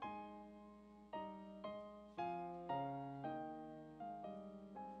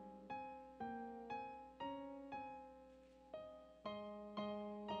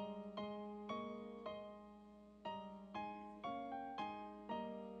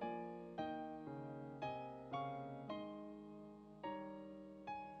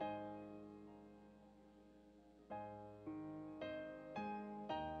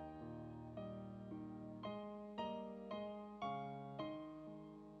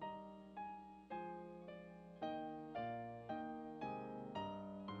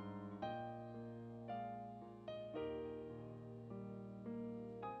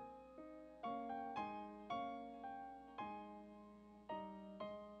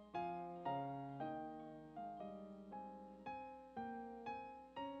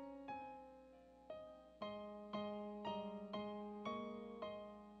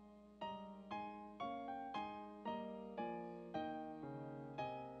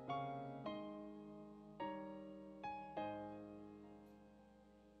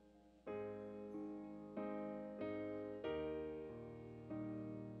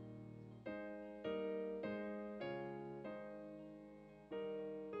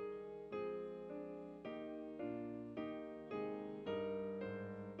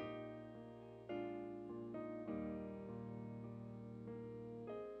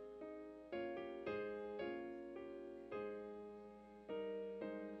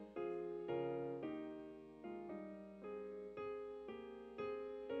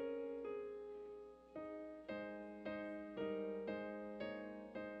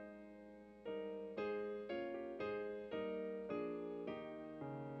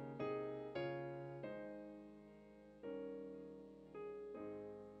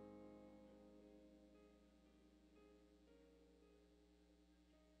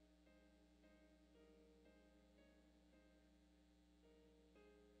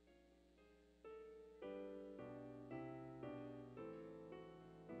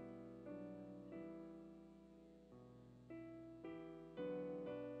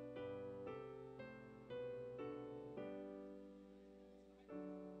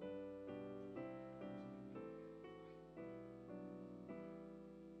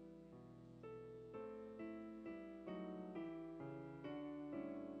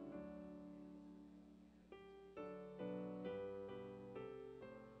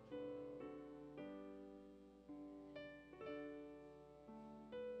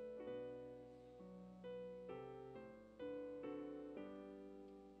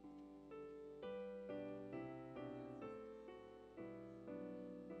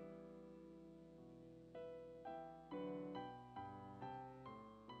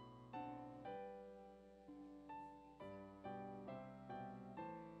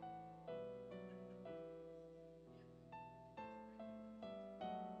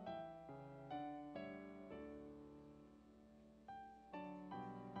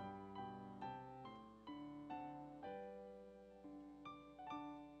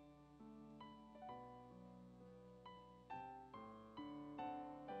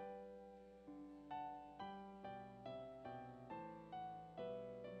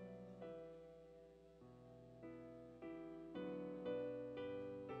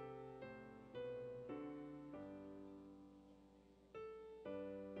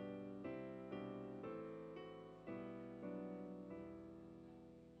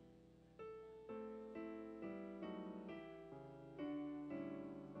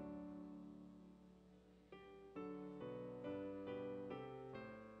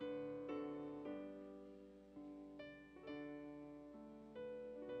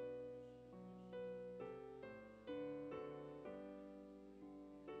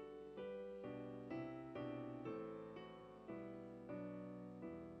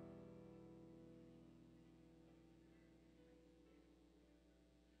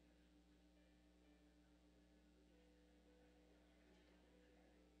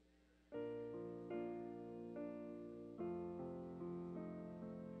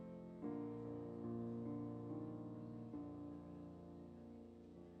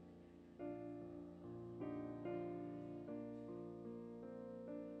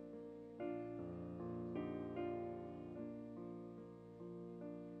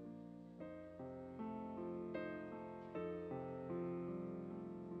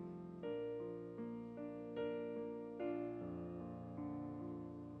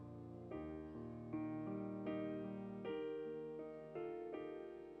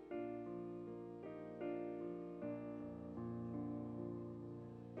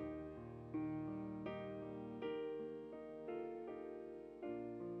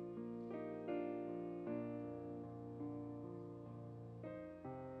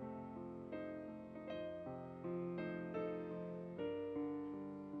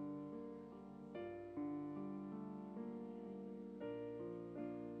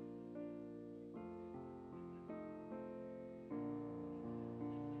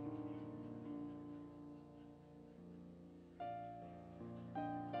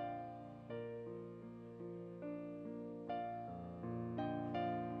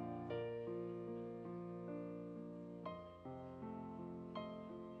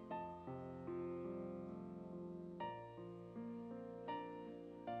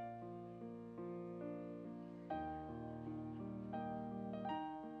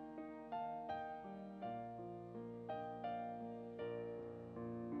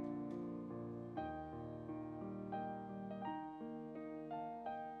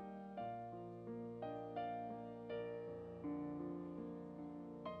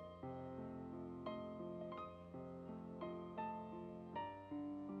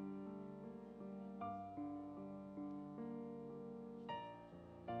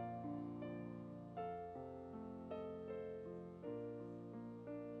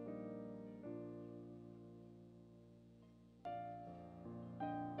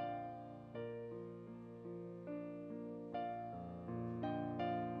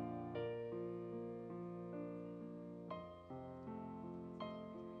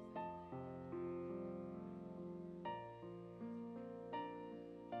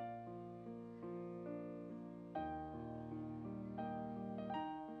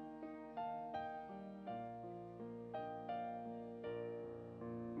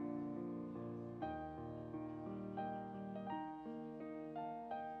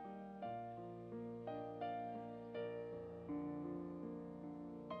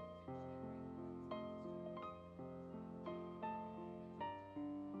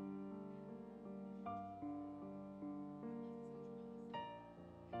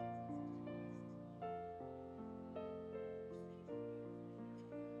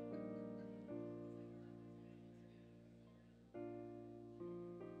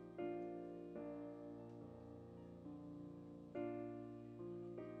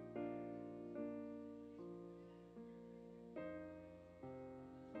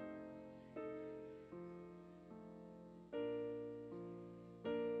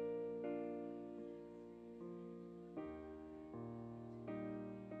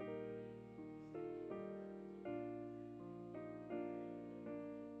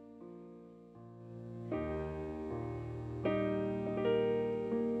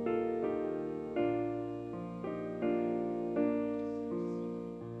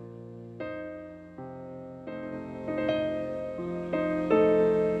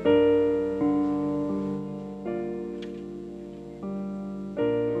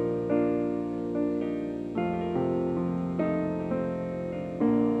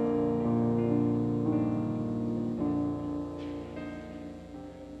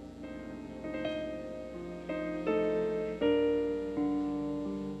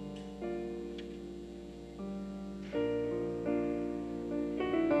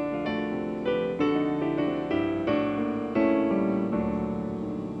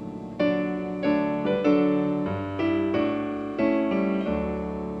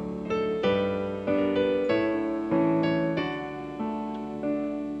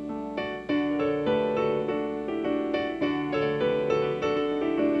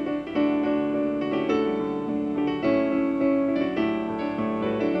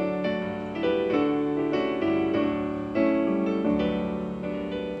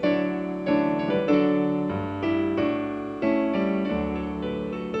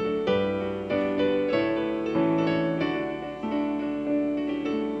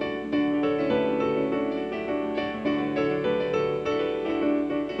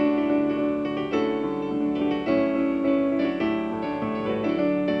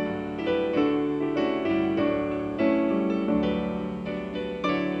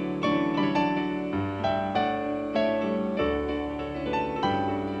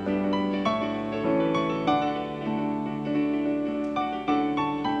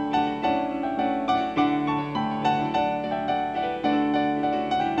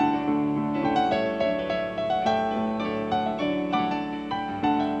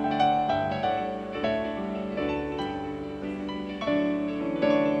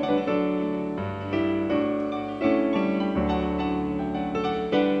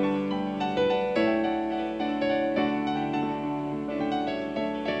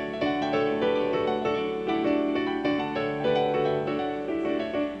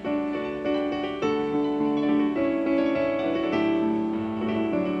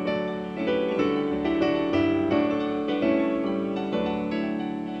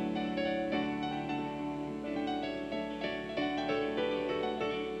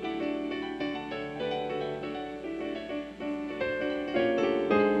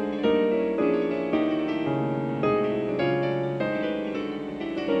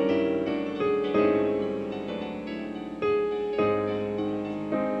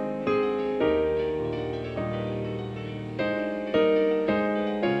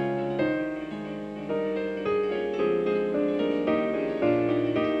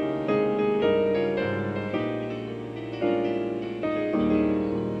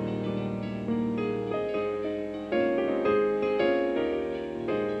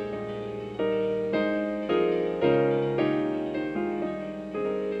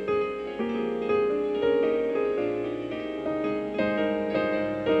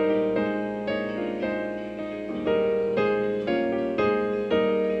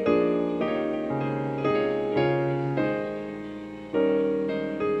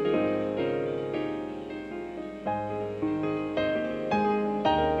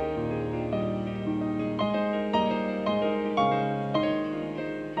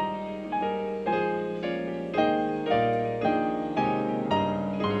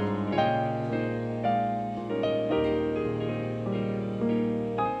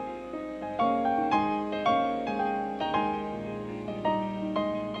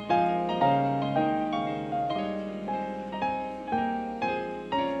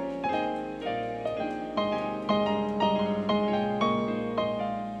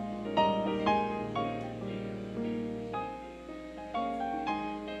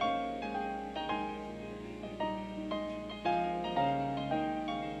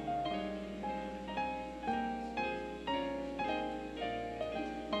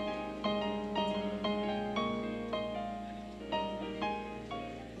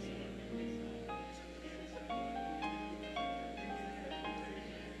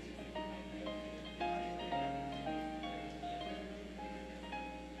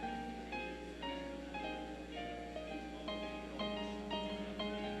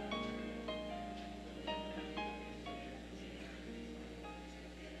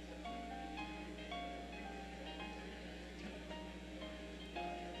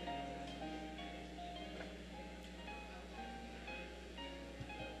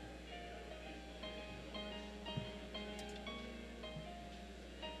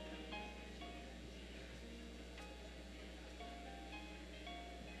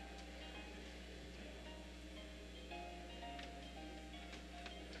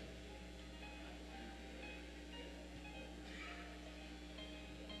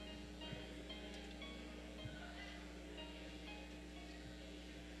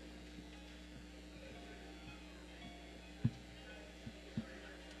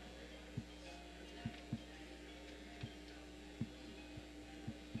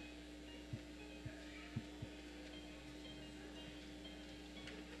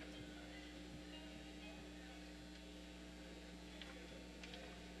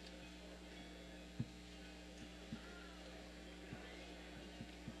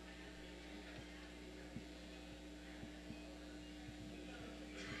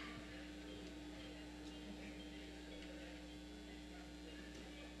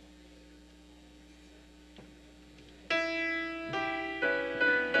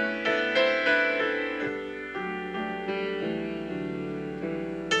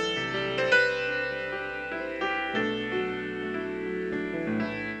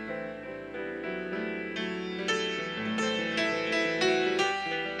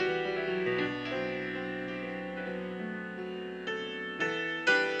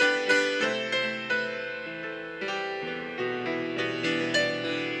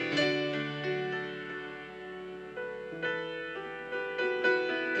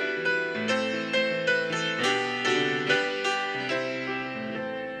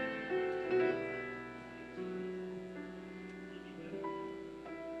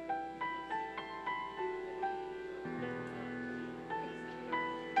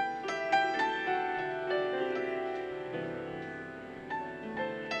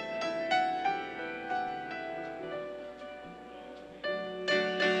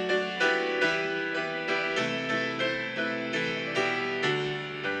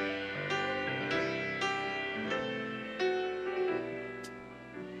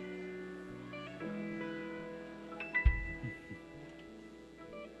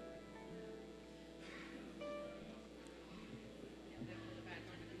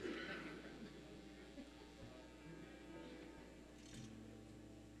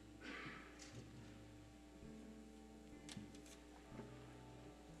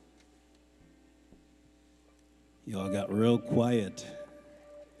Y'all got real quiet.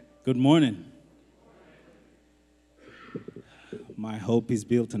 Good morning. My hope is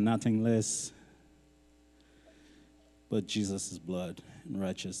built on nothing less but Jesus' blood and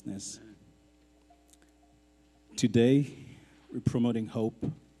righteousness. Today, we're promoting hope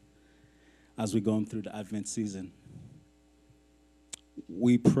as we're going through the Advent season.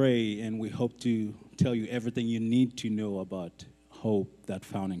 We pray and we hope to tell you everything you need to know about hope that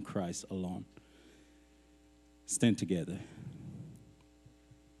found in Christ alone. Stand together.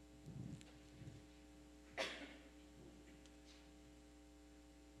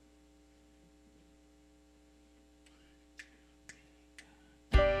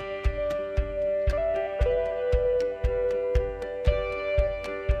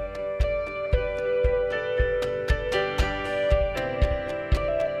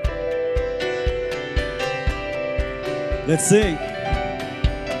 Let's sing.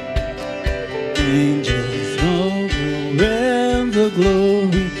 Angels overwhelm the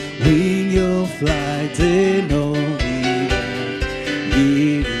glory, wing your flight in all the earth.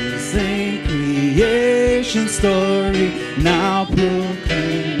 Ye will sing creation's story, now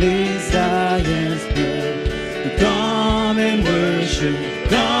proclaim Zion's birth. Come and worship,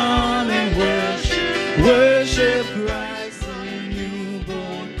 worship Christ the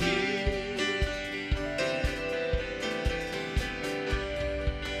newborn King.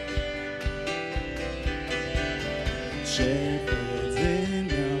 Shepherds in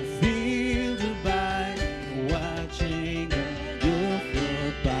the field abide, watching your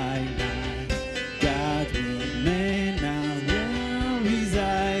flock by night. God will man now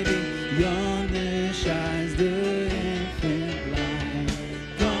residing, yonder shines the infant light.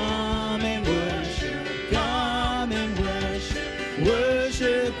 Come and worship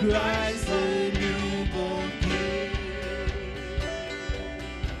Christ the newborn King.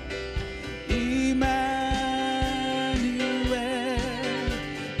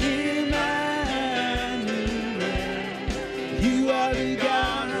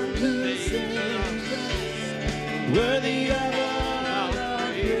 Worthy of all our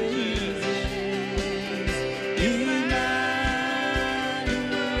praises, Emmanuel,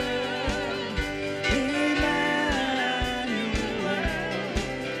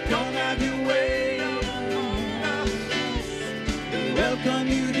 come have your way among us. We welcome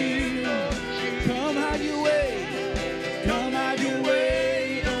you here. Come have your way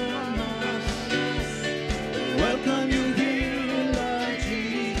among us. We welcome you here, Lord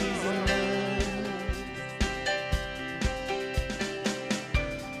Jesus.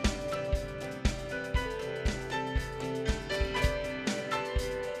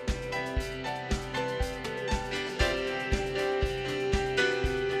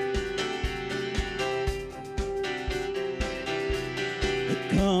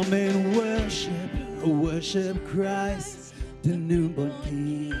 Come and worship Christ, the newborn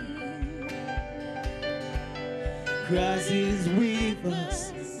King. Christ is with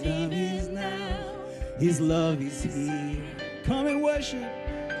us, love is now, His love is here. Come and worship,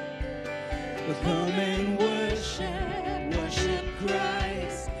 come and worship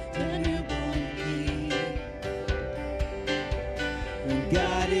Christ, the newborn King.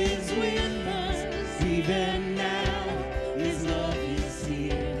 God is with us, even now, His love is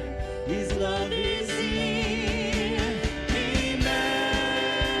here, His love is here.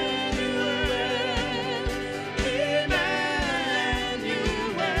 Emmanuel,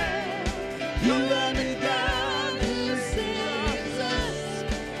 you are the God who saves us,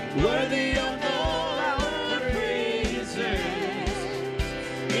 worthy of all our praises.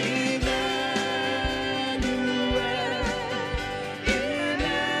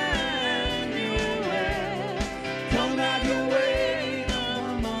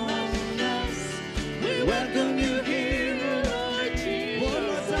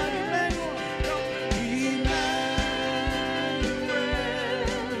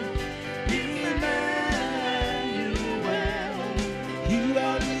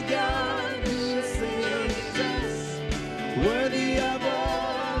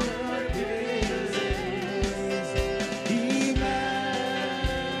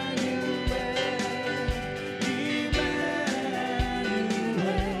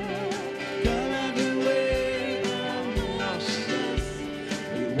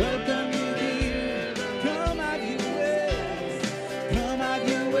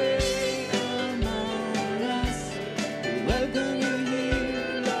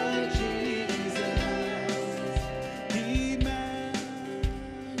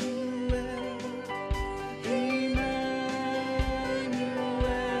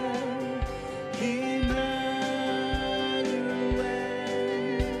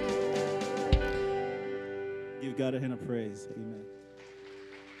 praise. Amen.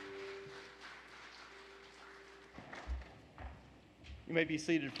 You may be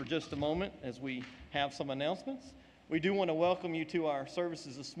seated for just a moment as we have some announcements. We do want to welcome you to our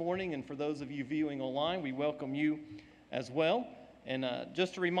services this morning, and for those of you viewing online, we welcome you as well. And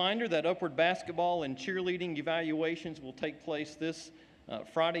just a reminder that Upward basketball and cheerleading evaluations will take place this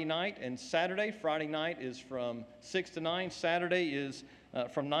Friday night and Saturday. Friday night is from 6 to 9. Saturday is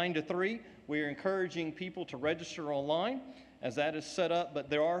from 9 to 3. We are encouraging people to register online as that is set up, but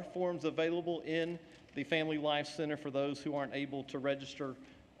there are forms available in the Family Life Center for those who aren't able to register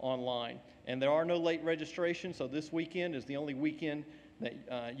online. And there are no late registrations, so this weekend is the only weekend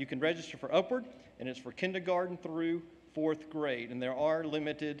that you can register for Upward, and it's for kindergarten through 4th grade, and there are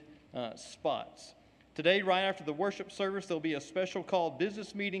limited spots. Today, right after the worship service, there'll be a special called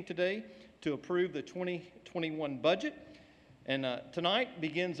business meeting today to approve the 2021 budget. And tonight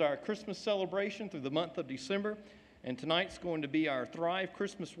begins our Christmas celebration through the month of December, and tonight's going to be our Thrive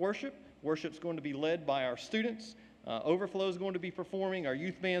Christmas Worship. Worship's going to be led by our students. Overflow is going to be performing. Our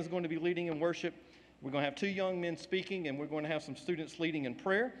youth band is going to be leading in worship. We're going to have 2 young men speaking, and we're going to have some students leading in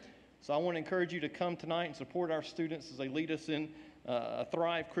prayer. So I want to encourage you to come tonight and support our students as they lead us in a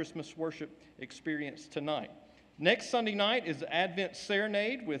Thrive Christmas worship experience tonight. Next Sunday night is the Advent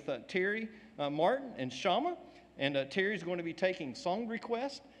Serenade with Terry Martin and Shama. And Terry's going to be taking song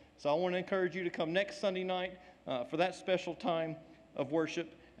requests. So I want to encourage you to come next Sunday night for that special time of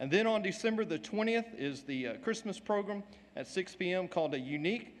worship. And then on December the 20th is the Christmas program at 6 p.m. called A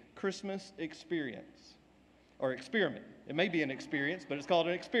Unique Christmas Experience, or Experiment. It may be an experience, but it's called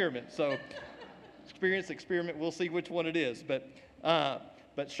an experiment. So experiment, we'll see which one it is. But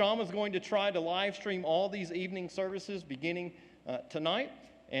Shama's going to try to live stream all these evening services beginning tonight.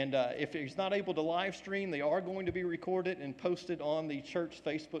 And if he's not able to live stream, they are going to be recorded and posted on the church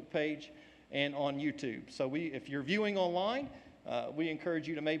Facebook page and on YouTube. So if you're viewing online, we encourage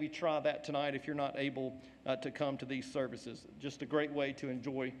you to maybe try that tonight if you're not able to come to these services. Just a great way to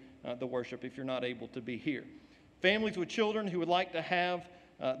enjoy the worship if you're not able to be here. Families with children who would like to have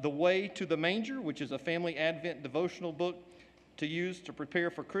The Way to the Manger, which is a family Advent devotional book to use to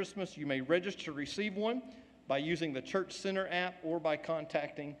prepare for Christmas, you may register to receive one by using the Church Center app or by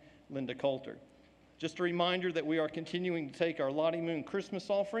contacting Linda Coulter. Just a reminder that we are continuing to take our Lottie Moon Christmas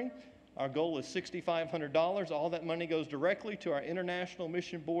offering. Our goal is $6,500. All that money goes directly to our International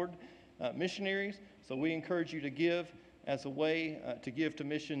Mission Board missionaries. So we encourage you to give as a way to give to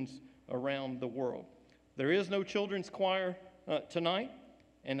missions around the world. There is no children's choir tonight.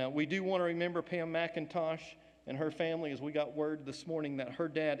 And we do want to remember Pam McIntosh and her family, as we got word this morning that her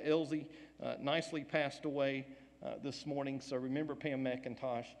dad, Elsie, nicely passed away this morning. So remember Pam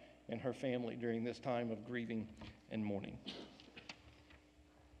McIntosh and her family during this time of grieving and mourning.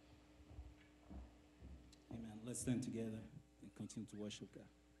 Amen. Let's stand together and continue to worship God.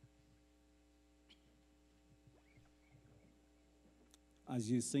 As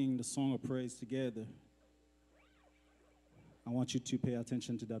you sing the song of praise together, I want you to pay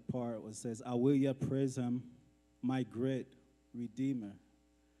attention to that part where it says, I will yet praise him, my great Redeemer.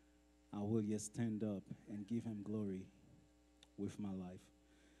 I will yet stand up and give him glory with my life.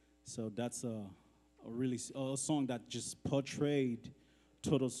 So that's a song that just portrayed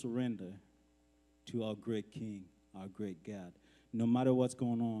total surrender to our great King, our great God. No matter what's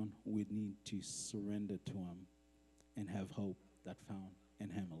going on, we need to surrender to him and have hope that found in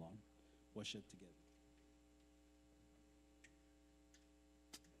him alone. Worship together.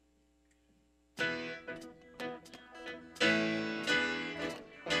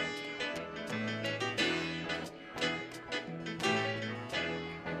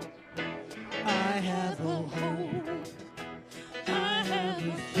 I have a hope, I have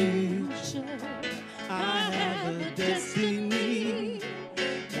a future, I have a destiny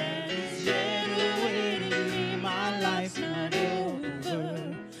that is yet awaiting me. My life's not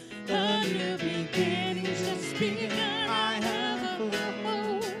over, a new beginning just begun. I have a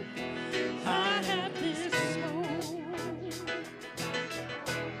hope, I have this hope.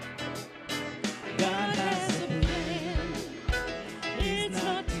 God has a plan, it's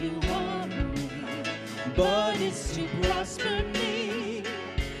not to harm me, but it's to prosper me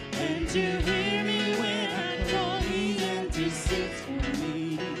and to hear me when I call. He's intercedes for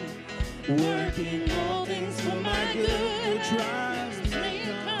me, working all things for my good. The trials may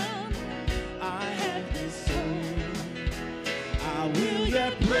come, I have this hope. I will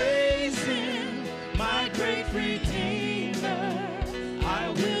yet praise him, my great Redeemer. I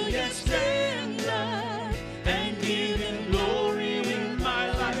will yet stand up and give him glory in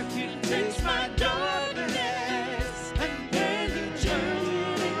my life. He takes my darkness and then he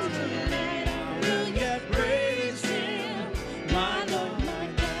turns it into light. I will yet praise him,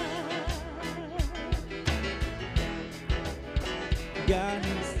 God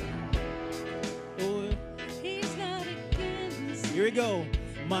is. Oh, He's not against here we go.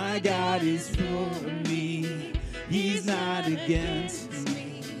 My God is for me. He's not against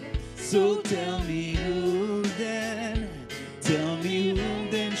me. So tell me who then? Tell me who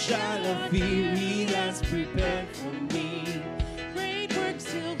then shall I fear? He that's prepared for me. Great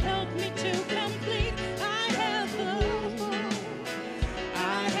works He'll help me to complete. I have the hope.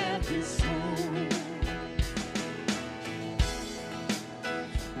 I have this hope.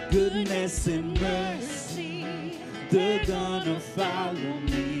 Goodness and mercy, they're gonna follow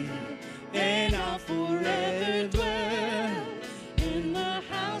me, and I'll forever In the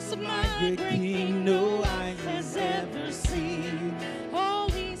house of my great great King. King, No eye has ever seen. oh,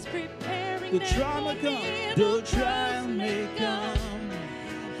 He's preparing The them trial may for come, me. the trial may come.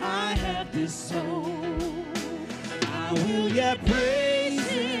 I have this hope. I will yet praise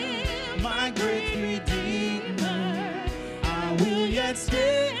Him, my great Redeemer. I will yet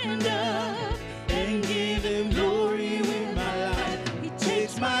stand up and give Him glory with my life. He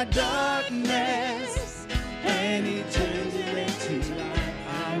takes my darkness and He turns it into light.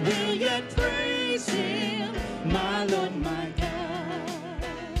 I will yet praise Him, my Lord, my God.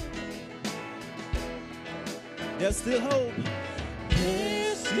 There's still hope.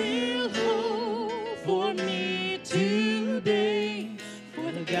 There's still hope for me today.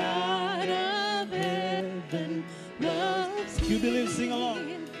 For the God of heaven loves me. You believe? Sing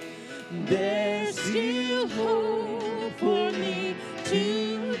along. There's still hope for me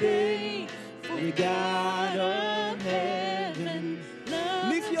today. For the God of heaven loves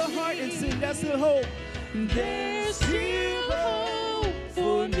me. Lift your heart and sing. There's still hope. There's still hope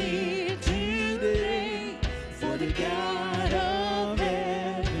for me today. For the God of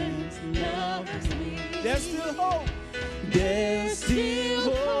heaven loves me. There's still hope. There's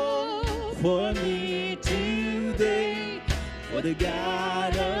still hope for me today. For the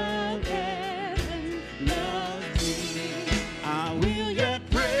God of heaven loves me. I will yet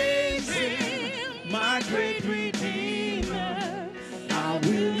praise Him, my great Redeemer. I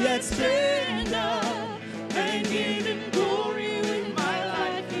will yet stand up and give Him glory with my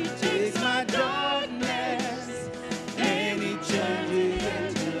life. He takes my darkness and He turns it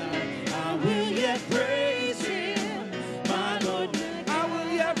into light. I will yet praise Him, my Lord. I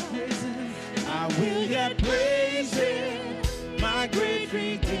will yet praise Him. I will yet praise Him, my great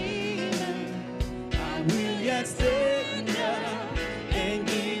Redeemer. I will yet stand up and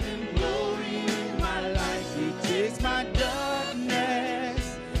give Him glory in my life. He takes my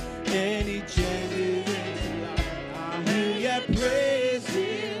darkness and He changes it into light. I will yet praise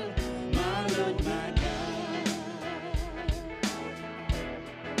Him, my Lord, my God.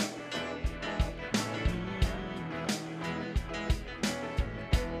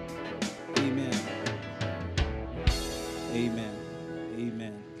 Amen. Amen.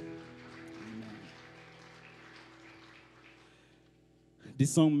 Amen. Amen.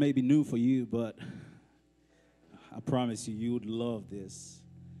 This song may be new for you, but I promise you, you would love this.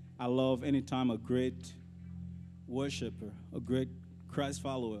 I love anytime a great worshiper, a great Christ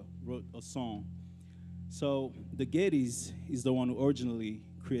follower wrote a song. So the Gettys is the one who originally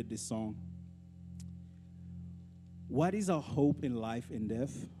created this song. What is our hope in life and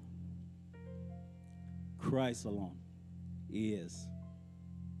death? Christ alone. He is.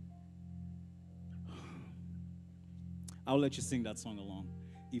 I'll let you sing that song along.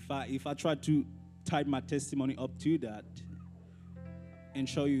 If I try to tie my testimony up to that and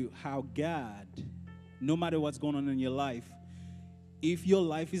show you how God, no matter what's going on in your life, if your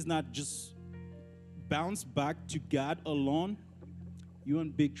life is not just bounce back to God alone, you're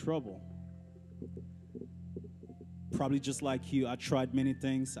in big trouble. Probably just like you, I tried many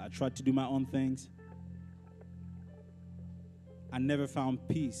things. I tried to do my own things. I never found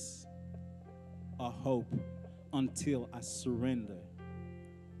peace or hope until I surrender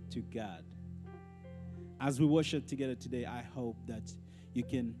to God. As we worship together today, I hope that you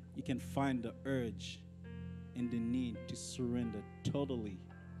can find the urge and the need to surrender totally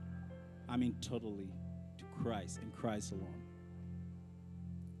to Christ and Christ alone.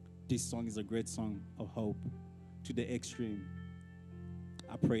 This song is a great song of hope to the extreme.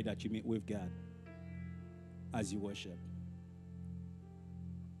 I pray that you meet with God as you worship.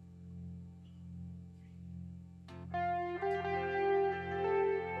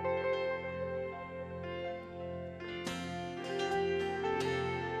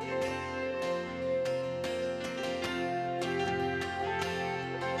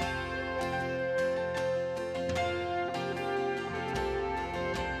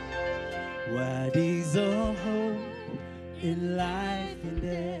 What is our hope in life and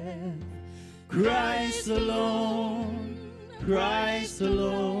death? Christ alone, Christ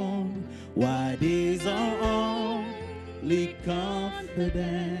alone. What is our only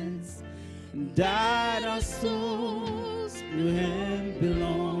confidence? Died our souls to Him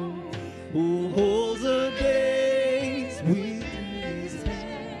belong, who holds the days with His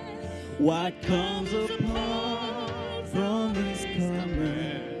hand. What comes apart from His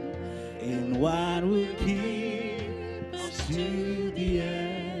command, and what will keep us to the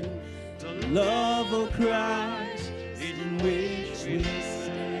end? The love of Christ in which we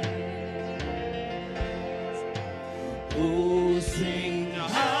stand. Oh, sing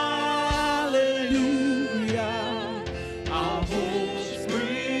hallelujah, our hope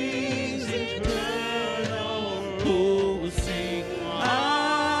springs eternal. Oh, sing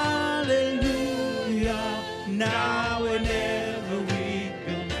hallelujah, now and ever we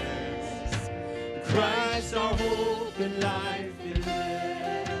confess, Christ our hope and life in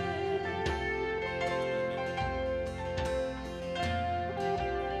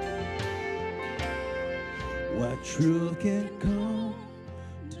what truth can come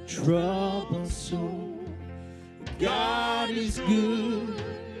to trouble soul. God is good,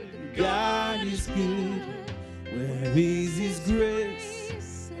 God is good. Where is His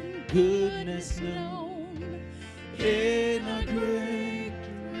grace and goodness known? In a great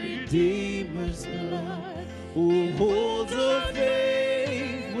Redeemer's blood, who holds the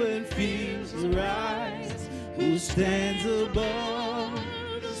faith when fears arise, who stands above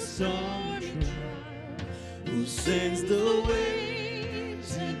the storm trial, who sends the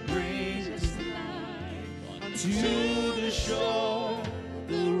waves and brings us life unto the shore,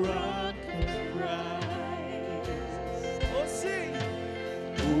 the rock of Christ. Oh, sing!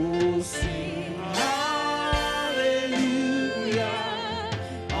 Oh, sing hallelujah,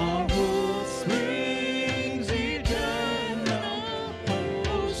 our hope springs eternal.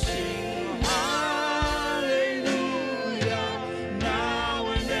 Oh, sing hallelujah, now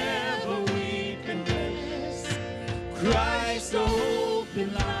and ever we confess, Christ the hope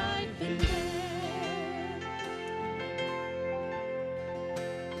and life and death.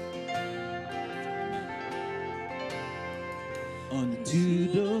 Unto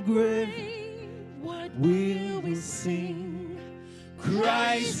the grave, what will we sing?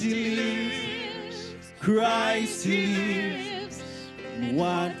 Christ He lives, Christ He lives. And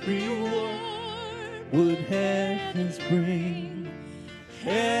what reward would heavens bring?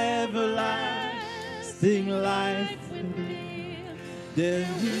 Everlasting life will be. Then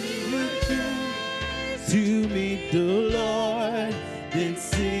we will choose to meet the Lord. Then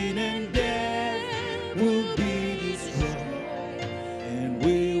sin and death will be destroyed, and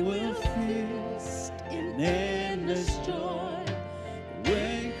we will feast in endless joy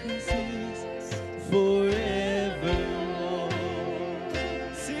when Christ is forevermore.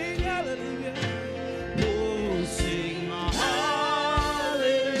 Sing hallelujah. Oh, sing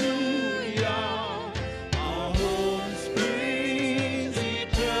hallelujah, our hope springs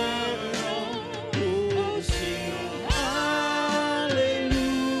eternal. Oh, sing hallelujah,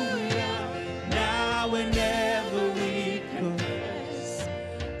 now and ever we confess,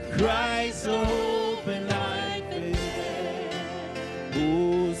 Christ the hope and life is there.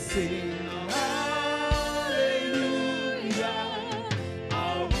 Oh, sing hallelujah,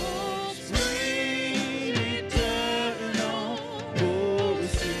 our hope springs eternal. Oh,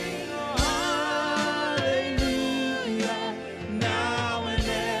 sing hallelujah, now and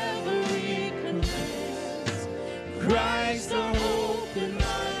ever we confess, Christ the hope and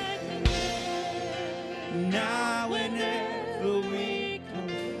life and death. Now and ever we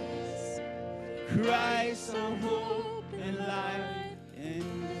confess, Christ the hope and life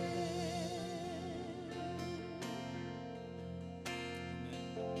and death.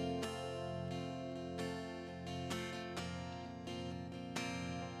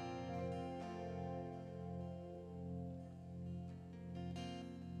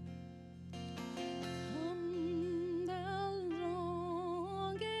 Come, thou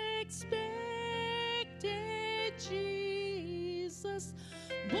long expected Jesus,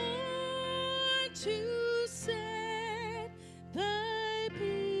 born to set thy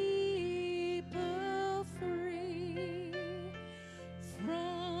people free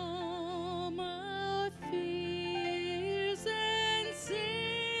from our fears and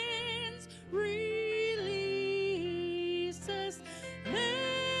sins. Release us,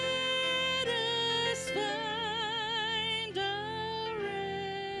 let us find our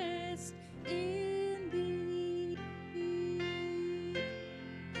rest in Thee.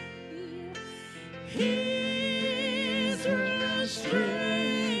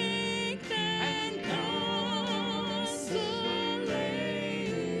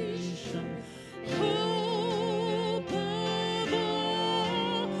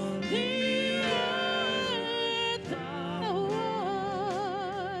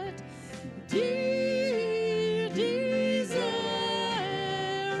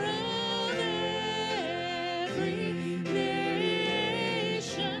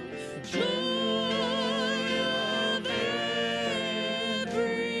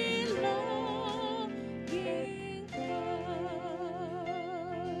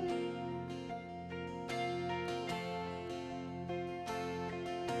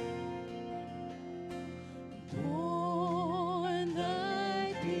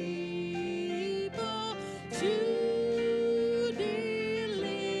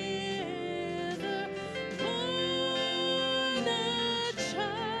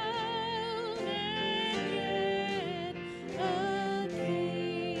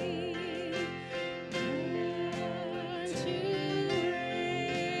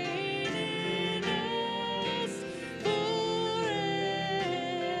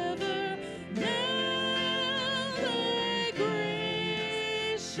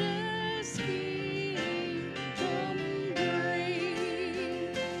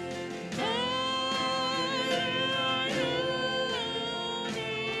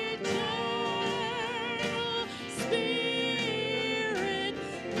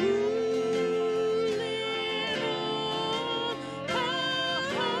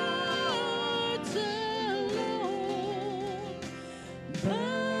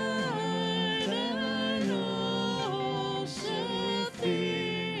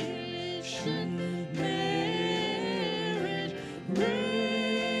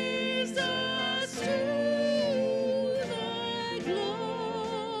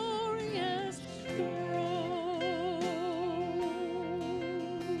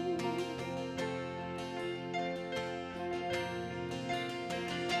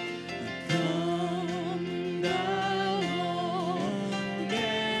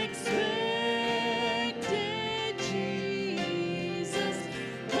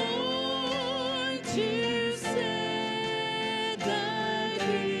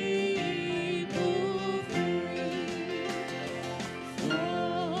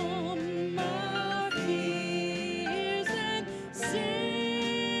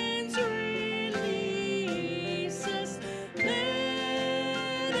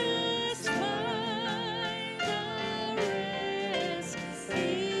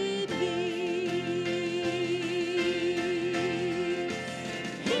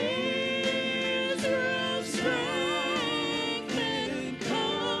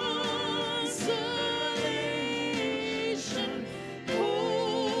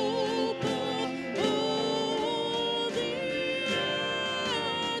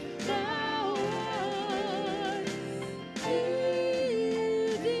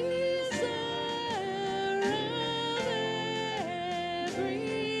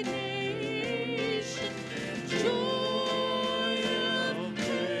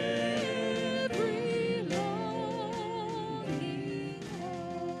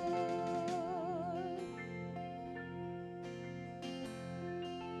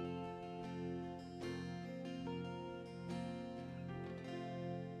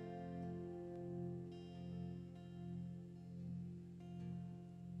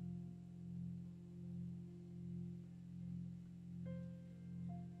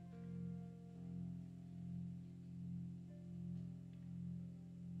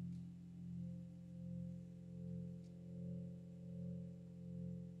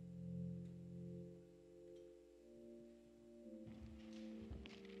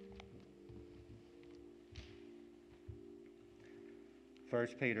 1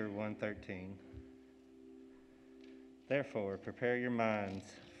 Peter 1:13. Therefore, prepare your minds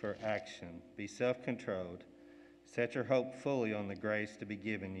for action. Be self-controlled. Set your hope fully on the grace to be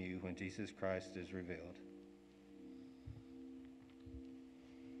given you when Jesus Christ is revealed.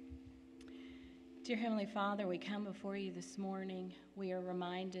 Dear Heavenly Father, we come before you this morning. We are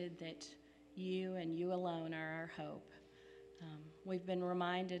reminded that you and you alone are our hope. We've been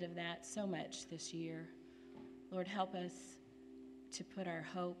reminded of that so much this year. Lord, help us to put our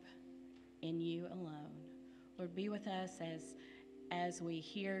hope in you alone. Lord, be with us as we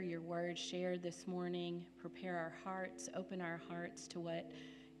hear your word shared this morning. Prepare our hearts, open our hearts to what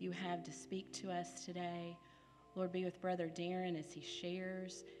you have to speak to us today. Lord, be with Brother Darren as he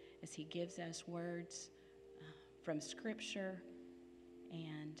shares, as he gives us words from Scripture,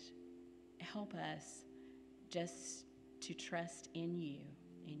 and help us just to trust in you.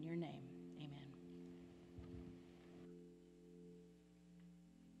 In your name, amen.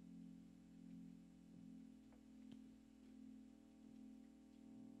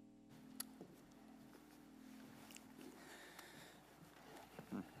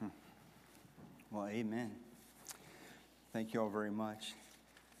 Well, amen. Thank you all very much.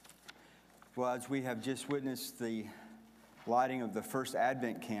 Well, as we have just witnessed the lighting of the first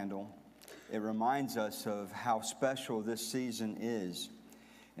Advent candle, it reminds us of how special this season is.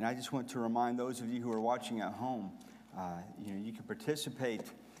 And I just want to remind those of you who are watching at home, you can participate.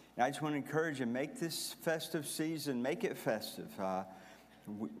 And I just want to encourage you, make this festive season, make it festive.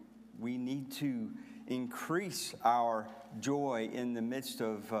 We need to increase our joy in the midst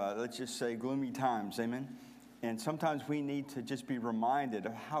of, let's just say, gloomy times. Amen? And sometimes we need to just be reminded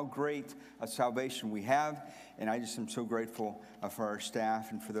of how great a salvation we have. And I just am so grateful for our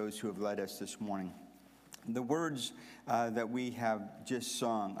staff and for those who have led us this morning. The words that we have just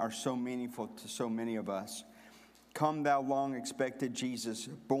sung are so meaningful to so many of us. Come, thou long expected Jesus,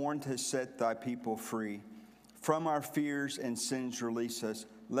 born to set thy people free. From our fears and sins release us.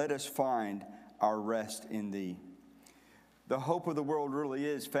 Let us find our rest in thee. The hope of the world really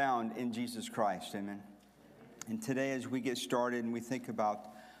is found in Jesus Christ. Amen. And today, as we get started and we think about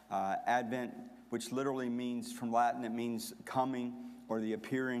Advent, which literally means, from Latin, it means coming or the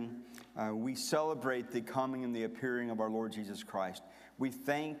appearing. We celebrate the coming and the appearing of our Lord Jesus Christ. We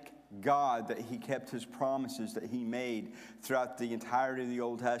thank God that he kept his promises that he made throughout the entirety of the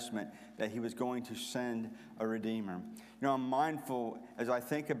Old Testament, that he was going to send a Redeemer. You know, I'm mindful as I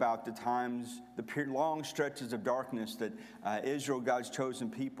think about the times, the long stretches of darkness that Israel, God's chosen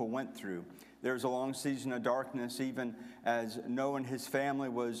people, went through. There was a long season of darkness even as Noah and his family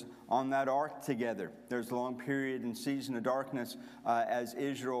was on that ark together. There's a long period and season of darkness as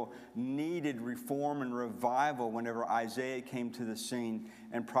Israel needed reform and revival whenever Isaiah came to the scene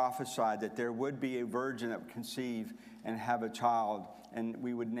and prophesied that there would be a virgin that would conceive and have a child, and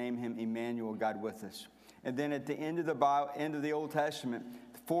we would name him Emmanuel, God with us. And then at the end of the Old Testament,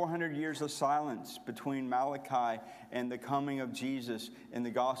 400 years of silence between Malachi and the coming of Jesus in the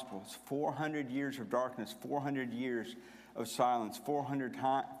Gospels. 400 years of darkness, 400 years of silence,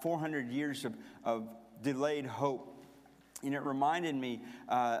 400 years of delayed hope. And it reminded me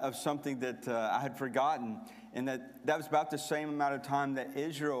of something that I had forgotten, and that was about the same amount of time that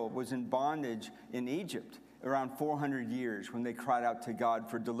Israel was in bondage in Egypt, around 400 years when they cried out to God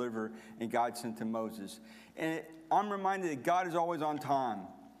for deliver, and God sent to Moses. And I'm reminded that God is always on time.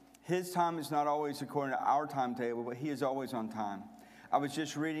 His time is not always according to our timetable, but he is always on time. I was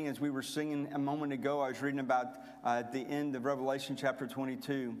just reading, as we were singing a moment ago, I was reading about the end of Revelation chapter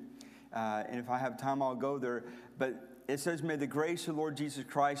 22. And if I have time, I'll go there. But it says, may the grace of Lord Jesus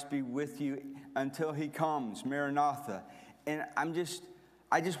Christ be with you until he comes, Maranatha. And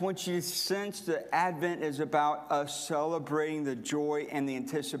I just want you to sense that Advent is about us celebrating the joy and the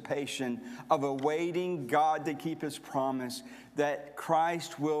anticipation of awaiting God to keep his promise that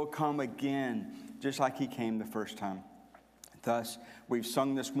Christ will come again, just like he came the first time. Thus, we've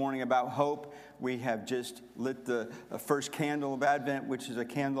sung this morning about hope. We have just lit the first candle of Advent, which is a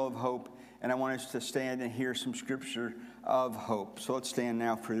candle of hope. And I want us to stand and hear some scripture of hope. So let's stand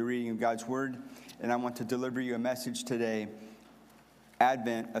now for the reading of God's word. And I want to deliver you a message today.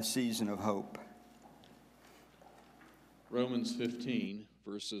 Advent, a season of hope. Romans 15,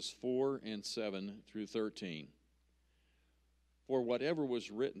 verses 4 and 7 through 13. For whatever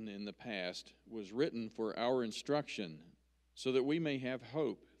was written in the past was written for our instruction, so that we may have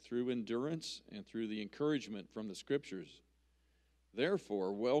hope through endurance and through the encouragement from the Scriptures.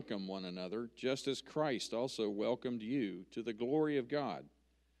 Therefore, welcome one another, just as Christ also welcomed you to the glory of God.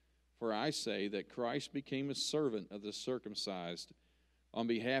 For I say that Christ became a servant of the circumcised on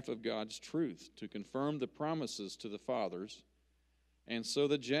behalf of God's truth, to confirm the promises to the fathers, and so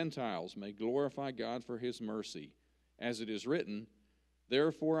the Gentiles may glorify God for his mercy. As it is written,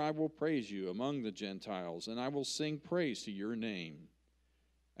 therefore I will praise you among the Gentiles, and I will sing praise to your name.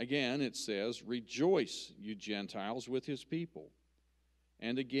 Again it says, rejoice, you Gentiles, with his people.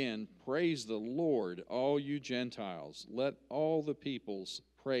 And again, praise the Lord, all you Gentiles. Let all the peoples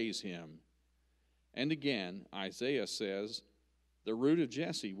praise him. And again, Isaiah says, the root of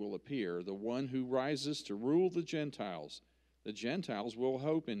Jesse will appear, the one who rises to rule the Gentiles. The Gentiles will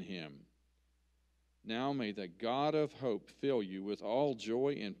hope in him. Now may the God of hope fill you with all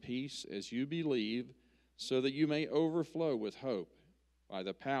joy and peace as you believe, so that you may overflow with hope by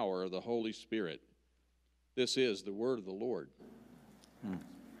the power of the Holy Spirit. This is the word of the Lord.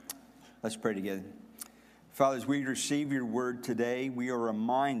 Let's pray together. Father, as we receive your word today, we are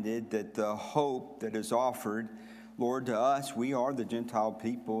reminded that the hope that is offered, Lord, to us, we are the Gentile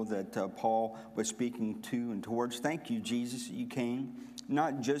people that Paul was speaking to and towards. Thank you, Jesus, that you came,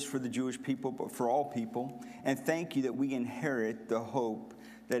 not just for the Jewish people, but for all people. And thank you that we inherit the hope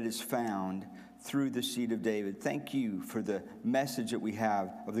that is found through the seed of David. Thank you for the message that we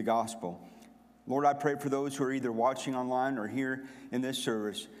have of the gospel. Lord, I pray for those who are either watching online or here in this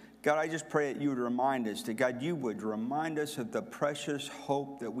service God, I just pray that you would remind us, that God, you would remind us of the precious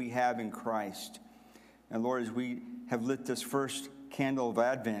hope that we have in Christ. And Lord, as we have lit this first candle of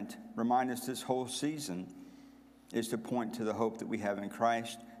Advent, remind us this whole season is to point to the hope that we have in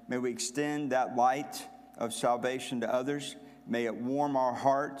Christ. May we extend that light of salvation to others. May it warm our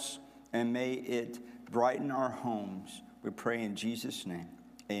hearts, and may it brighten our homes. We pray in Jesus' name.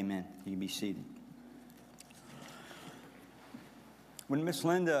 Amen. You can be seated. When Miss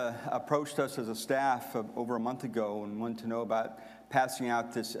Linda approached us as a staff over a month ago and wanted to know about passing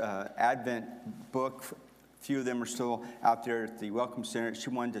out this Advent book, a few of them are still out there at the Welcome Center. She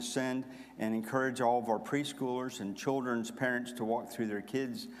wanted to send and encourage all of our preschoolers and children's parents to walk through their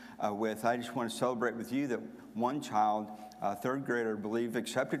kids with. I just want to celebrate with you that one child, third grader, I believe,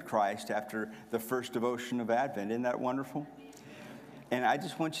 accepted Christ after the first devotion of Advent. Isn't that wonderful? And I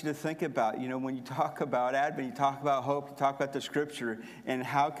just want you to think about, when you talk about Advent, you talk about hope, you talk about the Scripture, and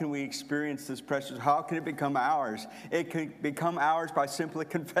how can we experience this precious, how can it become ours? It can become ours by simply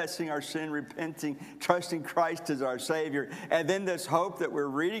confessing our sin, repenting, trusting Christ as our Savior. And then this hope that we're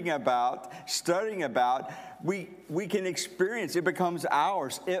reading about, studying about, we can experience. It becomes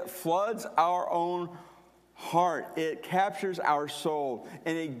ours. It floods our own heart. It captures our soul,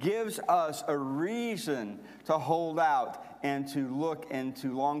 and it gives us a reason to hold out and to look and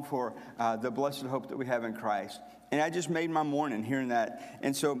to long for the blessed hope that we have in Christ. And I just made my morning hearing that.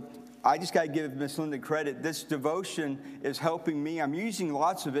 And so I just got to give Miss Linda credit. This devotion is helping me. I'm using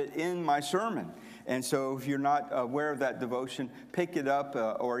lots of it in my sermon. And so if you're not aware of that devotion, pick it up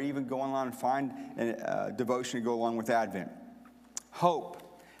or even go online and find a devotion to go along with Advent.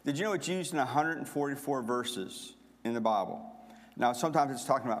 Hope. Did you know it's used in 144 verses in the Bible? Now, sometimes it's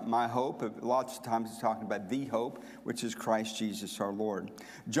talking about my hope, but lots of times it's talking about the hope, which is Christ Jesus our Lord.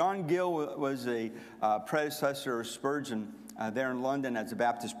 John Gill was a predecessor of Spurgeon there in London as a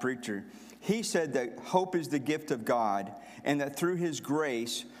Baptist preacher. He said that hope is the gift of God, and that through His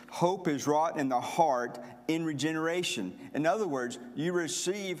grace, hope is wrought in the heart in regeneration. In other words, you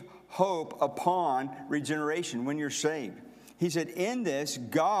receive hope upon regeneration when you're saved. He said, in this,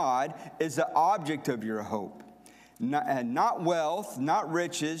 God is the object of your hope. Not wealth, not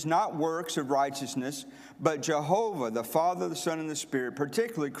riches, not works of righteousness, but Jehovah, the Father, the Son, and the Spirit,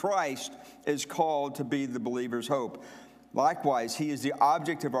 particularly Christ, is called to be the believer's hope. Likewise, He is the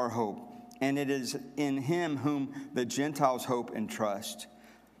object of our hope, and it is in Him whom the Gentiles hope and trust.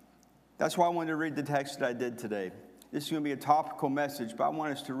 That's why I wanted to read the text that I did today. This is going to be a topical message, but I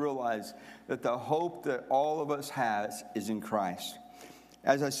want us to realize that the hope that all of us has is in Christ.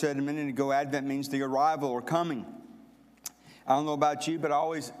 As I said a minute ago, Advent means the arrival or coming. I don't know about you, but I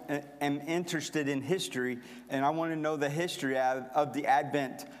always am interested in history, and I want to know the history of the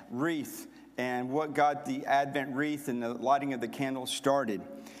Advent wreath and what got the Advent wreath and the lighting of the candles started.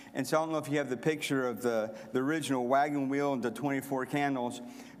 And so I don't know if you have the picture of the original wagon wheel and the 24 candles,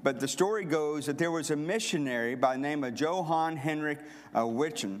 but the story goes that there was a missionary by the name of Johann Henrik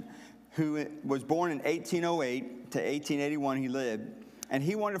Wichen, who was born in 1808 to 1881 he lived. And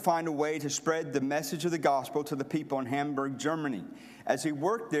he wanted to find a way to spread the message of the gospel to the people in Hamburg, Germany. As he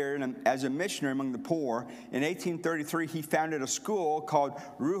worked there as a missionary among the poor, in 1833 he founded a school called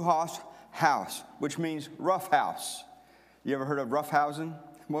Ruhhaus House, which means rough house. You ever heard of roughhousing?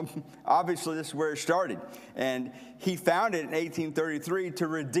 Well, obviously this is where it started. And he founded it in 1833 to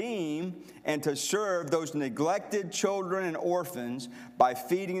redeem and to serve those neglected children and orphans by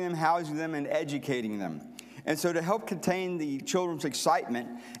feeding them, housing them, and educating them. And so to help contain the children's excitement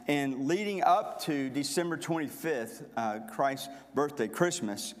and leading up to December 25th, Christ's birthday,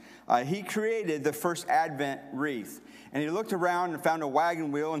 Christmas, he created the first Advent wreath. And he looked around and found a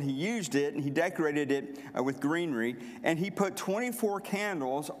wagon wheel, and he used it, and he decorated it with greenery. And he put 24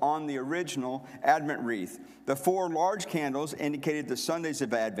 candles on the original Advent wreath. The 4 large candles indicated the Sundays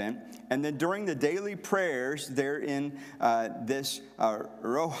of Advent. And then during the daily prayers there in this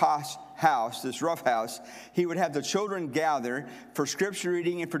Ruhhaus house, this rough house, he would have the children gather for scripture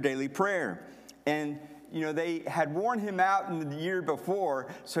reading and for daily prayer. And, they had worn him out in the year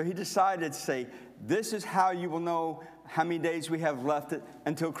before, so he decided to say, this is how you will know how many days we have left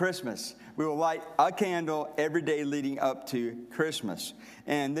until Christmas. We will light a candle every day leading up to Christmas.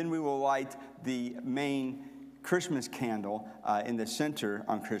 And then we will light the main Christmas candle in the center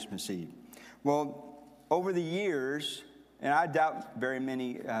on Christmas Eve. Well, over the years, and I doubt very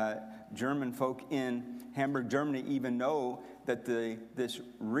many German folk in Hamburg, Germany even know that this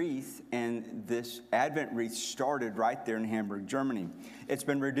wreath and this Advent wreath started right there in Hamburg, Germany. It's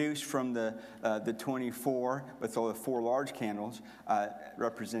been reduced from the 24 with all the 4 large candles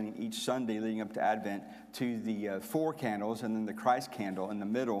representing each Sunday leading up to Advent to the 4 candles and then the Christ candle in the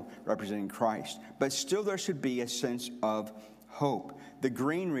middle representing Christ. But still there should be a sense of hope. The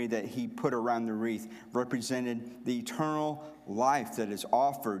greenery that he put around the wreath represented the eternal life that is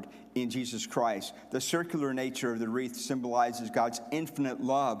offered in Jesus Christ. The circular nature of the wreath symbolizes God's infinite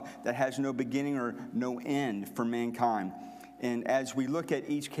love that has no beginning or no end for mankind. And as we look at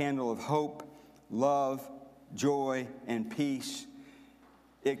each candle of hope, love, joy, and peace,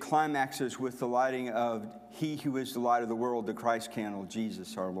 it climaxes with the lighting of He who is the light of the world, the Christ candle,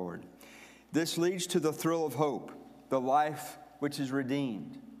 Jesus our Lord. This leads to the thrill of hope, the life which is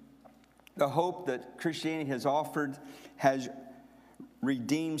redeemed. The hope that Christianity has offered has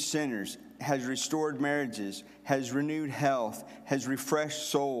redeemed sinners, has restored marriages, has renewed health, has refreshed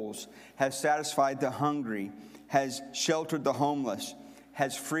souls, has satisfied the hungry, has sheltered the homeless,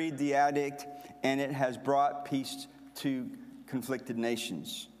 has freed the addict, and it has brought peace to conflicted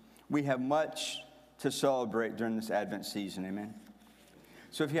nations. We have much to celebrate during this Advent season, amen?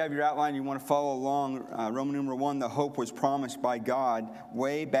 So if you have your outline, you want to follow along, Roman numeral 1, the hope was promised by God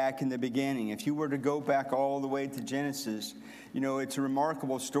way back in the beginning. If you were to go back all the way to Genesis, you know, it's a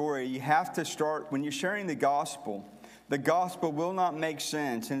remarkable story. You have to start, when you're sharing the gospel will not make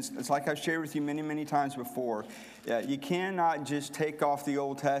sense. And it's like I've shared with you many, many times before. You cannot just take off the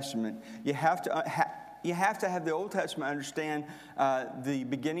Old Testament. You have to have the Old Testament understand the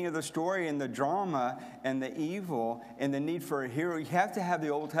beginning of the story and the drama and the evil and the need for a hero. You have to have the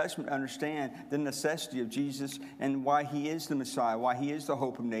Old Testament understand the necessity of Jesus and why He is the Messiah, why He is the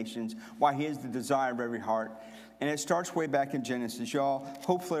hope of nations, why He is the desire of every heart. And it starts way back in Genesis. Y'all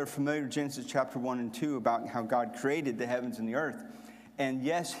hopefully are familiar with Genesis chapter 1 and 2 about how God created the heavens and the earth. And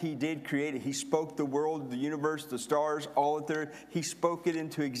yes, He did create it. He spoke the world, the universe, the stars, all of there. He spoke it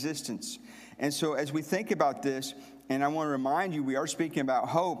into existence. And so as we think about this, and I want to remind you, we are speaking about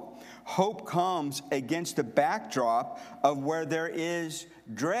hope. Hope comes against the backdrop of where there is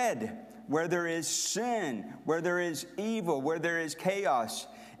dread, where there is sin, where there is evil, where there is chaos.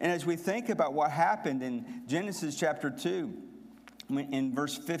 And as we think about what happened in Genesis chapter 2, in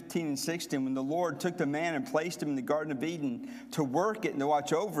verse 15 and 16, when the Lord took the man and placed him in the Garden of Eden to work it and to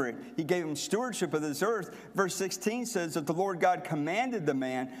watch over it, He gave him stewardship of this earth. Verse 16 says that the Lord God commanded the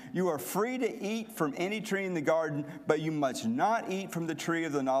man, "You are free to eat from any tree in the garden, but you must not eat from the tree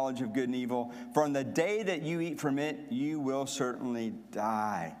of the knowledge of good and evil. For on the day that you eat from it, you will certainly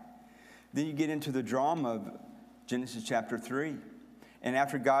die." Then you get into the drama of Genesis chapter 3. And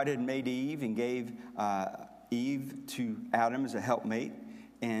after God had made Eve and gave Eve to Adam as a helpmate,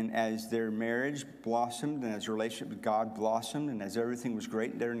 and as their marriage blossomed and as their relationship with God blossomed and as everything was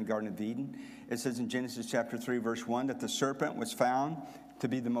great there in the Garden of Eden, it says in Genesis chapter 3 verse 1 that the serpent was found to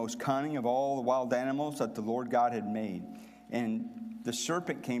be the most cunning of all the wild animals that the Lord God had made. And the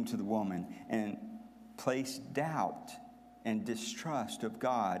serpent came to the woman and placed doubt and distrust of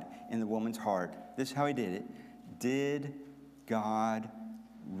God in the woman's heart. This is how he did it. Did God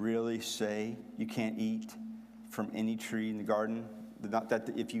really say you can't eat from any tree in the garden? Not that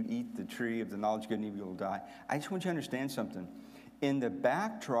if you eat the tree of the knowledge of good and evil, you will die. I just want you to understand something. In the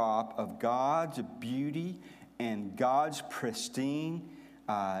backdrop of God's beauty and God's pristine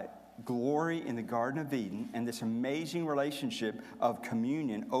glory in the Garden of Eden and this amazing relationship of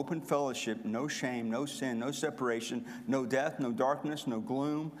communion, open fellowship, no shame, no sin, no separation, no death, no darkness, no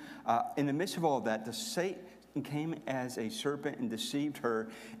gloom. In the midst of all of that, the Satan came as a serpent and deceived her.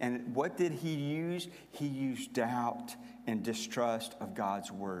 And what did he use? He used doubt and distrust of God's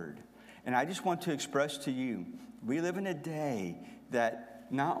word. And I just want to express to you, we live in a day that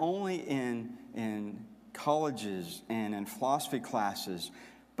not only in colleges and in philosophy classes,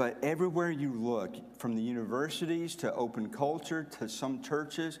 but everywhere you look, from the universities to open culture to some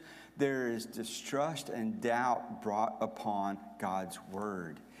churches, there is distrust and doubt brought upon God's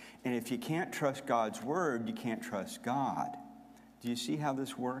word. And if you can't trust God's word, you can't trust God. Do you see how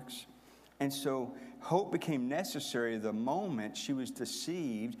this works? And so hope became necessary the moment she was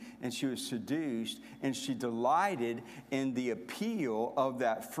deceived and she was seduced and she delighted in the appeal of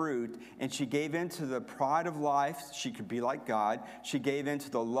that fruit and she gave in to the pride of life. She could be like God. She gave in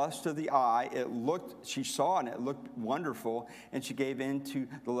to the lust of the eye. She saw it and it looked wonderful, and she gave in to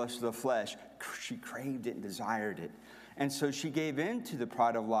the lust of the flesh. She craved it and desired it. And so she gave in to the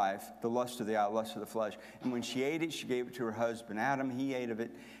pride of life, the lust of the eye, lust of the flesh. And when she ate it, she gave it to her husband Adam. He ate of it.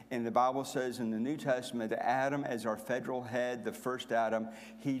 And the Bible says in the New Testament that Adam, as our federal head, the first Adam,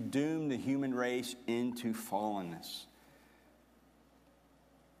 he doomed the human race into fallenness.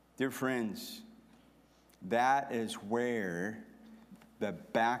 Dear friends, that is where the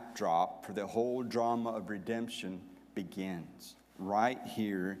backdrop for the whole drama of redemption begins. Right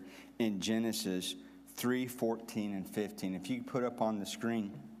here in Genesis 3:14 and 15. If you could put up on the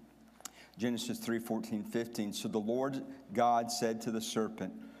screen, Genesis 3:14, 15. So the Lord God said to the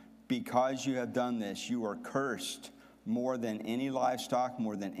serpent, because you have done this, you are cursed more than any livestock,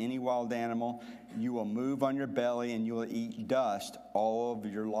 more than any wild animal. You will move on your belly and you will eat dust all of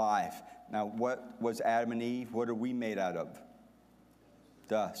your life. Now, what was Adam and Eve? What are we made out of?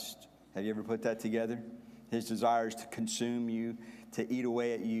 Dust. Have you ever put that together? His desire is to consume you, to eat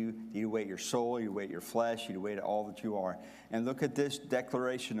away at you, to eat away at your soul, eat away at your flesh, eat away at all that you are. And look at this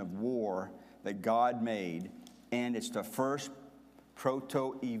declaration of war that God made, and it's the first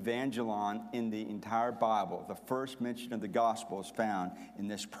proto-evangelon in the entire Bible. The first mention of the gospel is found in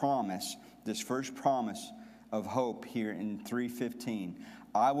this promise, this first promise of hope here in 3:15.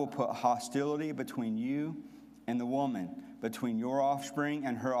 I will put hostility between you and the woman, between your offspring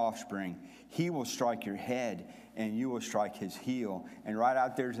and her offspring. He will strike your head, and you will strike his heel. And right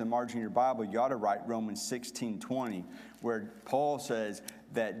out there to the margin of your Bible, you ought to write Romans 16:20, where Paul says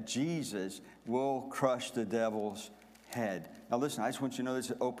that Jesus will crush the devil's head. Now listen, I just want you to know this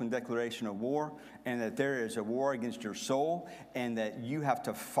is an open declaration of war, and that there is a war against your soul, and that you have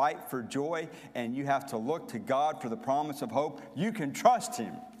to fight for joy, and you have to look to God for the promise of hope. You can trust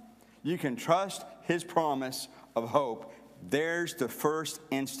him. You can trust his promise of hope. There's the first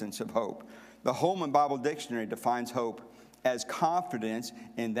instance of hope. The Holman Bible Dictionary defines hope as confidence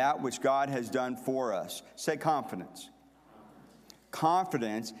in that which God has done for us. Say confidence.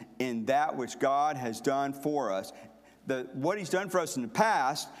 Confidence in that which God has done for us. What he's done for us in the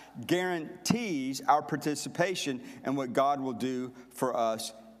past guarantees our participation in what God will do for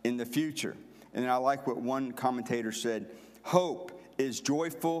us in the future. And I like what one commentator said, hope is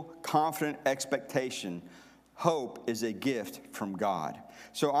joyful, confident expectation. Hope is a gift from God.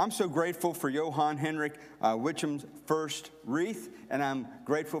 So I'm so grateful for Johann Henrik Witcham's first wreath, and I'm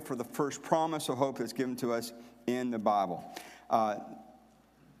grateful for the first promise of hope that's given to us in the Bible.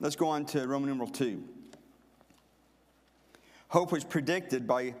 Let's go on to Roman numeral 2. Hope was predicted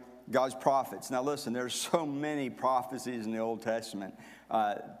by God's prophets. Now listen, there's so many prophecies in the Old Testament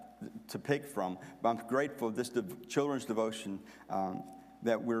to pick from, but I'm grateful this children's devotion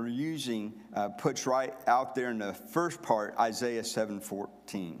that we're using puts right out there in the first part, Isaiah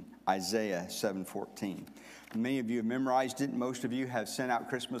 7:14. Isaiah 7:14. Many of you have memorized it. Most of you have sent out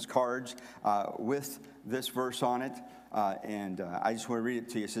Christmas cards with this verse on it. And I just want to read it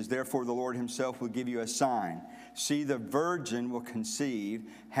to you. It says, therefore the Lord himself will give you a sign. See, the virgin will conceive,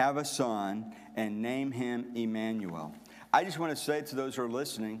 have a son, and name him Emmanuel. I just want to say to those who are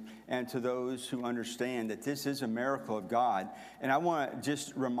listening and to those who understand that this is a miracle of God. And I want to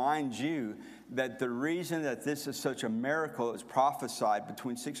just remind you that the reason that this is such a miracle is prophesied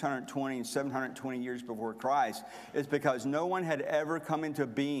between 620 and 720 years before Christ is because no one had ever come into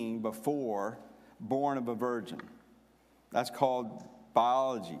being before born of a virgin. That's called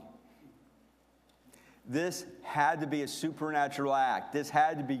biology. This had to be a supernatural act. This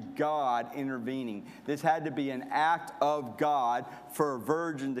had to be God intervening. This had to be an act of God for a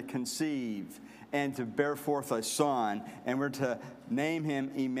virgin to conceive and to bear forth a son. And we're to name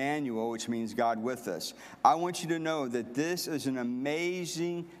him Emmanuel, which means God with us. I want you to know that this is an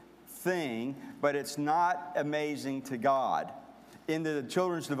amazing thing, but it's not amazing to God. In the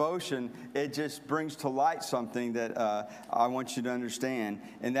children's devotion, it just brings to light something that I want you to understand,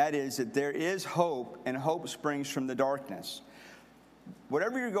 and that is that there is hope, and hope springs from the darkness.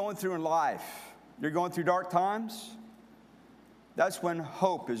 Whatever you're going through in life, you're going through dark times, that's when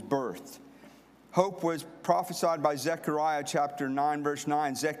hope is birthed. Hope was prophesied by Zechariah chapter 9, verse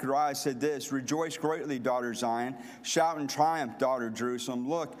 9. Zechariah said this, rejoice greatly, daughter Zion. Shout in triumph, daughter Jerusalem.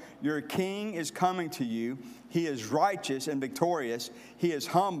 Look, your king is coming to you. He is righteous and victorious. He is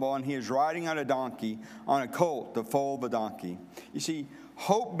humble, and he is riding on a donkey, on a colt, the foal of a donkey. You see,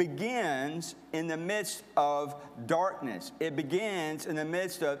 hope begins in the midst of darkness. It begins in the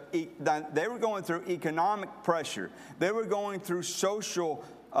midst of, they were going through economic pressure. They were going through social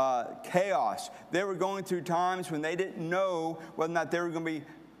chaos. They were going through times when they didn't know whether or not they were going to be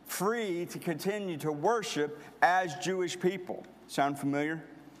free to continue to worship as Jewish people. Sound familiar?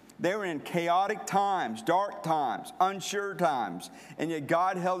 They were in chaotic times, dark times, unsure times, and yet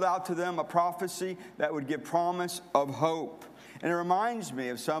God held out to them a prophecy that would give promise of hope. And it reminds me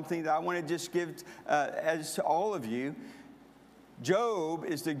of something that I want to just give as to all of you. Job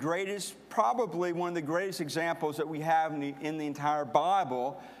is the greatest, probably one of the greatest examples that we have in the entire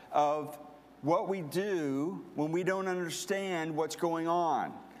Bible of what we do when we don't understand what's going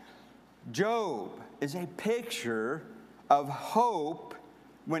on. Job is a picture of hope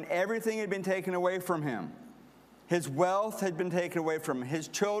when everything had been taken away from him. His wealth had been taken away from him. His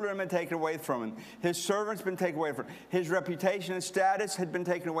children had been taken away from him. His servants had been taken away from him. His reputation and status had been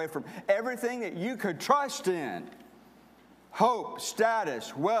taken away from him. Everything that you could trust in, hope,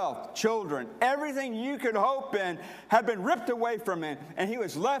 status, wealth, children, everything you could hope in had been ripped away from him. And he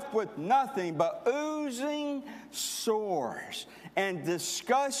was left with nothing but oozing sores and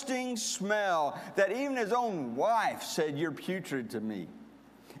disgusting smell that even his own wife said, "You're putrid to me."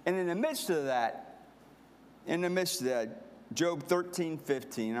 And in the midst of that, Job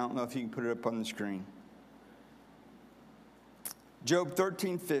 13:15, I don't know if you can put it up on the screen. Job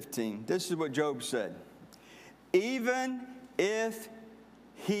 13:15, this is what Job said. Even if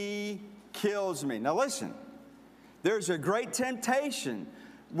he kills me. Now listen, there's a great temptation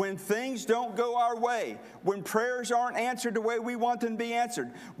when things don't go our way, when prayers aren't answered the way we want them to be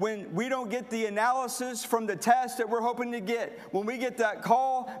answered, when we don't get the analysis from the test that we're hoping to get, when we get that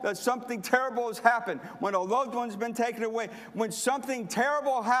call that something terrible has happened, when a loved one's been taken away, when something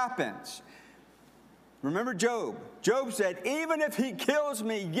terrible happens. Remember Job. Job said, even if he kills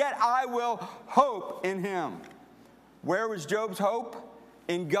me, yet I will hope in him. Where was Job's hope?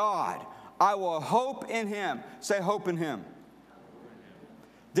 In God. I will hope in him. Say, hope in him.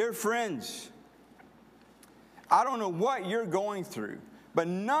 Dear friends, I don't know what you're going through, but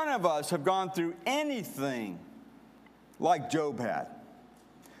none of us have gone through anything like Job had.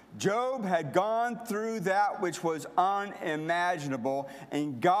 Job had gone through that which was unimaginable,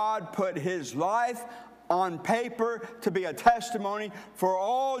 and God put his life on paper to be a testimony for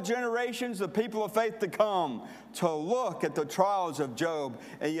all generations of people of faith to come, to look at the trials of Job.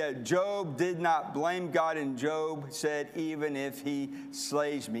 And yet Job did not blame God, and Job said, even if he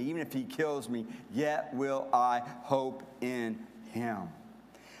slays me, even if he kills me, yet will I hope in him.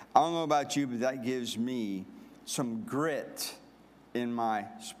 I don't know about you, but that gives me some grit in my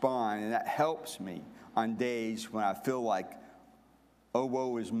spine, and that helps me on days when I feel like, oh,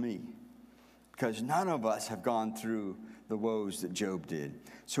 woe is me. Because none of us have gone through the woes that Job did.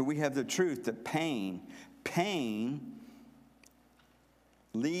 So we have the truth that pain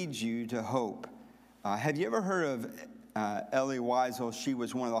leads you to hope. Have you ever heard of Elie Wiesel? She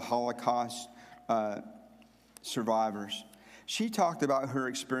was one of the Holocaust survivors. She talked about her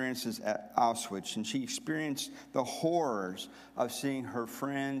experiences at Auschwitz, and she experienced the horrors of seeing her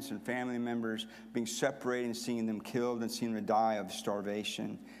friends and family members being separated and seeing them killed and seeing them die of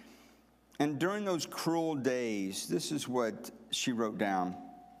starvation. And during those cruel days, this is what she wrote down.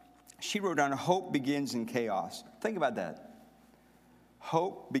 She wrote down, hope begins in chaos. Think about that.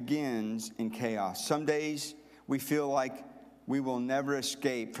 Hope begins in chaos. Some days we feel like we will never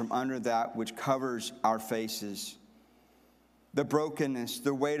escape from under that which covers our faces. The brokenness,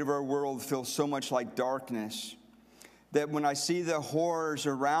 the weight of our world feels so much like darkness that when I see the horrors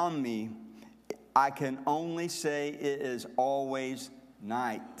around me, I can only say it is always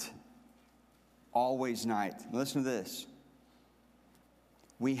night. Always night. Listen to this.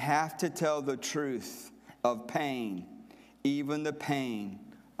 We have to tell the truth of pain, even the pain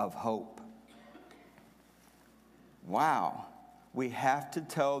of hope. Wow. We have to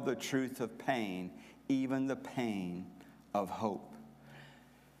tell the truth of pain, even the pain of hope.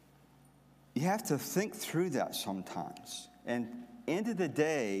 You have to think through that sometimes. And end of the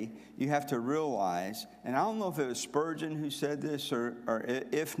day, you have to realize, and I don't know if it was Spurgeon who said this, or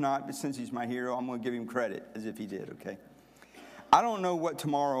if not, but since he's my hero, I'm going to give him credit as if he did, okay? I don't know what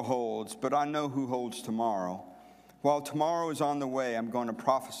tomorrow holds, but I know who holds tomorrow. While tomorrow is on the way, I'm going to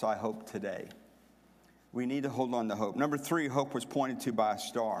prophesy hope today. We need to hold on to hope. Number 3, hope was pointed to by a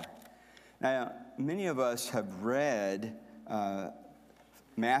star. Now, many of us have read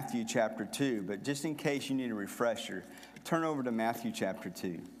Matthew chapter 2, but just in case you need a refresher, turn over to Matthew chapter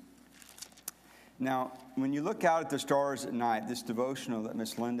 2. Now, when you look out at the stars at night, this devotional that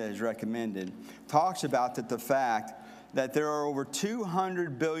Miss Linda has recommended talks about the fact that there are over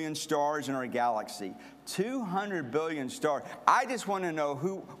 200 billion stars in our galaxy. 200 billion stars. I just want to know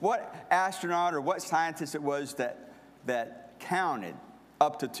what astronaut or what scientist it was that counted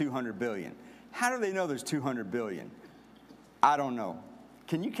up to 200 billion. How do they know there's 200 billion? I don't know.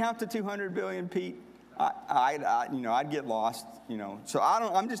 Can you count to 200 billion, Pete? I'd get lost, So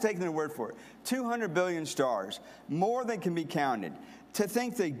I'm just taking their word for it. 200 billion stars, more than can be counted. To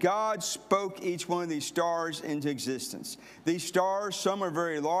think that God spoke each one of these stars into existence. These stars, some are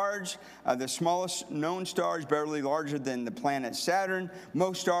very large. The smallest known star is barely larger than the planet Saturn.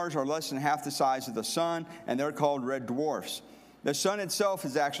 Most stars are less than half the size of the sun, and they're called red dwarfs. The sun itself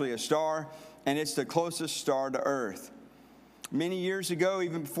is actually a star, and it's the closest star to Earth. Many years ago,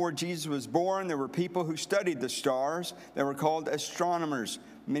 even before Jesus was born, there were people who studied the stars that were called astronomers.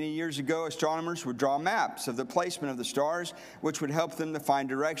 Many years ago, astronomers would draw maps of the placement of the stars, which would help them to find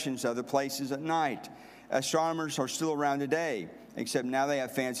directions to other places at night. Astronomers are still around today, except now they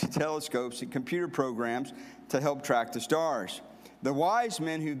have fancy telescopes and computer programs to help track the stars. The wise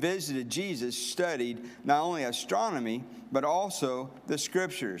men who visited Jesus studied not only astronomy, but also the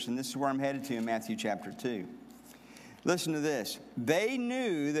scriptures. And this is where I'm headed to in Matthew chapter 2. Listen to this. They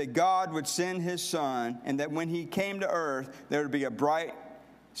knew that God would send his son, and that when he came to earth, there would be a bright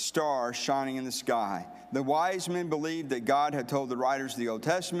star shining in the sky. The wise men believed that God had told the writers of the Old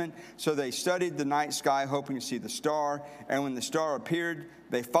Testament, so they studied the night sky hoping to see the star. And when the star appeared,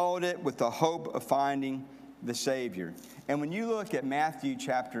 they followed it with the hope of finding the Savior. And when you look at Matthew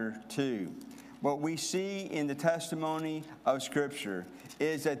chapter 2, what we see in the testimony of Scripture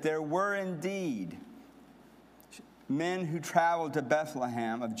is that there were indeed men who traveled to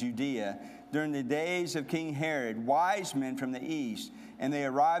Bethlehem of Judea during the days of King Herod, wise men from the east, and they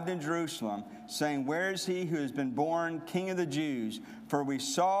arrived in Jerusalem, saying, "Where is he who has been born King of the Jews? For we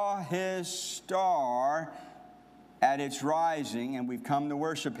saw his star at its rising, and we've come to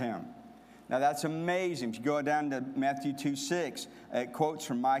worship him." Now that's amazing. If you go down to Matthew 2:6, it quotes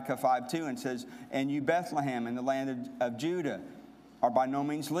from Micah 5:2 and says, "And you, Bethlehem, in the land of Judah, are by no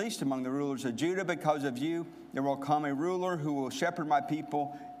means least among the rulers of Judah. Because of you, there will come a ruler who will shepherd my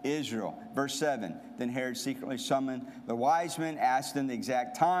people, Israel." Verse 7, then Herod secretly summoned the wise men, asked them the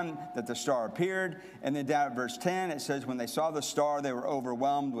exact time that the star appeared. And then down at verse 10, it says, when they saw the star, they were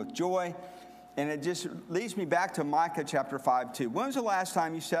overwhelmed with joy. And it just leads me back to Micah chapter 5:2. When was the last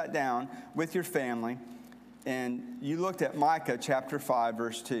time you sat down with your family and you looked at Micah chapter 5,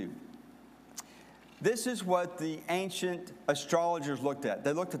 verse 2? This is what the ancient astrologers looked at.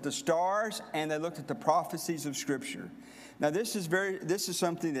 They looked at the stars and they looked at the prophecies of Scripture. Now, this is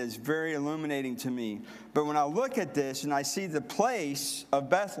something that is very illuminating to me. But when I look at this and I see the place of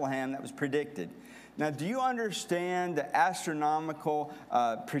Bethlehem that was predicted. Now, do you understand the astronomical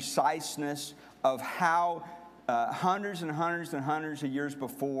preciseness of how hundreds and hundreds and hundreds of years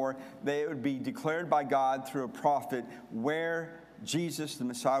before they would be declared by God through a prophet where Jesus, the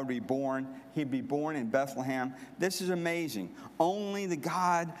Messiah, would be born? He'd be born in Bethlehem. This is amazing. Only the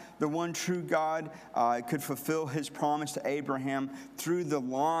God, the one true God, could fulfill his promise to Abraham through the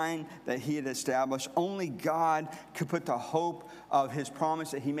line that he had established. Only God could put the hope of his promise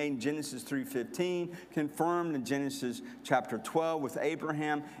that he made in Genesis 3:15, confirmed in Genesis chapter 12 with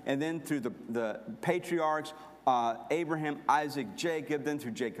Abraham, and then through the patriarchs, Abraham, Isaac, Jacob, then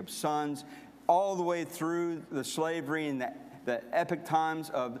through Jacob's sons, all the way through the slavery and the epic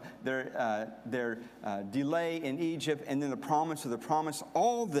times of their delay in Egypt, and then the promise of the promise.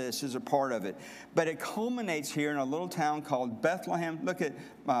 All this is a part of it. But it culminates here in a little town called Bethlehem. Look at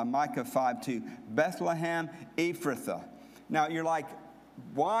Micah 5:2. Bethlehem Ephrathah. Now you're like,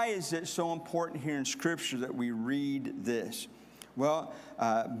 why is it so important here in Scripture that we read this? Well,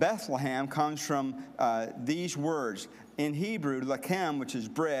 Bethlehem comes from these words. In Hebrew, Lechem, which is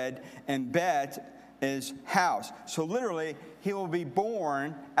bread, and Bet is house. So literally, he will be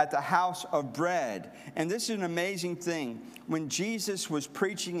born at the house of bread. And this is an amazing thing. When Jesus was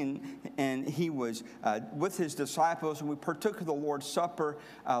preaching and he was with his disciples, and we partook of the Lord's Supper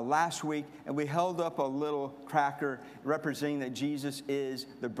last week, and we held up a little cracker representing that Jesus is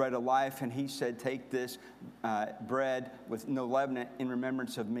the bread of life. And he said, take this bread with no leaven in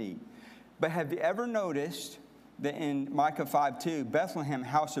remembrance of me. But have you ever noticed that in Micah 5:2, Bethlehem,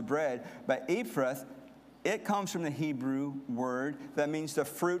 house of bread, but Ephrath, it comes from the Hebrew word that means the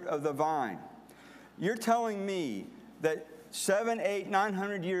fruit of the vine. You're telling me that 700, 800,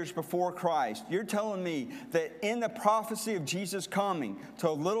 900 years before Christ, you're telling me that in the prophecy of Jesus coming to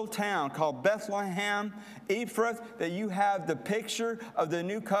a little town called Bethlehem, Ephrath, that you have the picture of the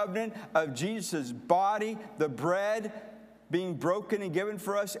new covenant of Jesus' body, the bread, being broken and given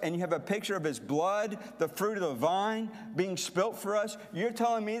for us, and you have a picture of his blood, the fruit of the vine, being spilt for us. You're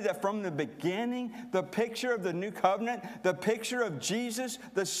telling me that from the beginning, the picture of the new covenant, the picture of Jesus,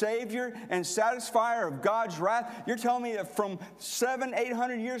 the Savior and satisfier of God's wrath, you're telling me that from 700,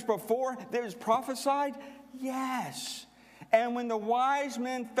 800 years before, that was prophesied? Yes. And when the wise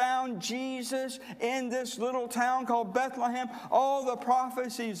men found Jesus in this little town called Bethlehem, all the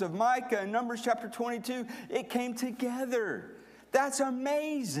prophecies of Micah and Numbers chapter 22, it came together. That's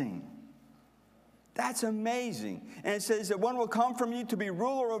amazing. That's amazing. And it says that one will come from you to be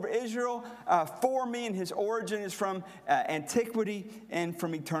ruler over Israel for me, and his origin is from antiquity and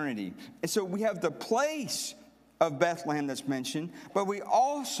from eternity. And so we have the place of Bethlehem that's mentioned, but we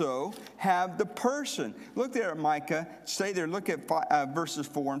also have the person. Look there at Micah, stay there, look at verses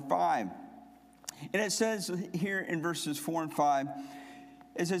 4 and 5. And it says here in verses 4 and 5,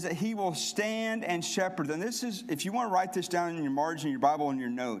 it says that he will stand and shepherd. And this is, if you want to write this down in your margin, your Bible, and your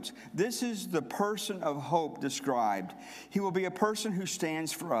notes, this is the person of hope described. He will be a person who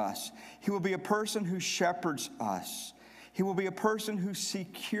stands for us. He will be a person who shepherds us. He will be a person who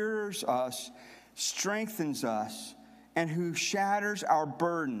secures us, strengthens us, and who shatters our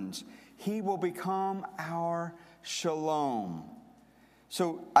burdens. He will become our shalom.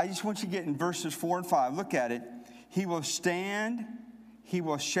 So I just want you to get in verses 4 and 5. Look at it. He will stand. He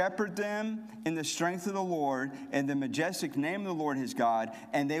will shepherd them in the strength of the Lord and the majestic name of the Lord his God,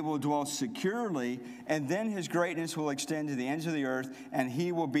 and they will dwell securely, and then his greatness will extend to the ends of the earth, and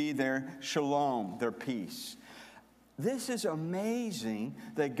he will be their shalom, their peace. This is amazing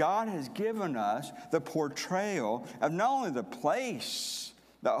that God has given us the portrayal of not only the place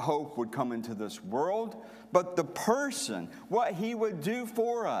that hope would come into this world, but the person, what he would do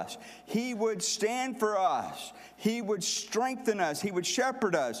for us. He would stand for us. He would strengthen us. He would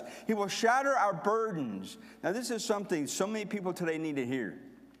shepherd us. He will shatter our burdens. Now, this is something so many people today need to hear.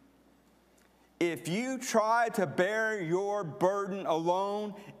 If you try to bear your burden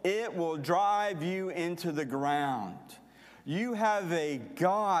alone, it will drive you into the ground. You have a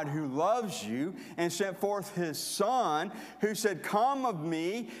God who loves you and sent forth his Son who said, "Come of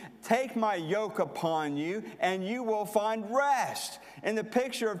me, take my yoke upon you, and you will find rest." In the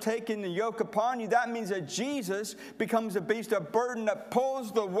picture of taking the yoke upon you, that means that Jesus becomes a beast of burden that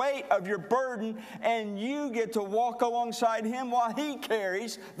pulls the weight of your burden, and you get to walk alongside him while he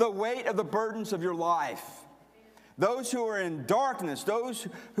carries the weight of the burdens of your life. Those who are in darkness, those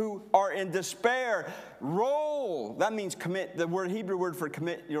who are in despair, roll. That means commit. The Hebrew word for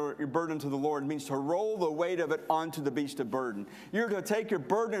commit your burden to the Lord means to roll the weight of it onto the beast of burden. You're to take your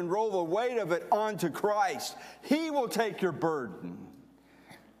burden and roll the weight of it onto Christ. He will take your burden.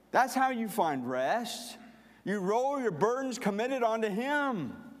 That's how you find rest. You roll your burdens committed onto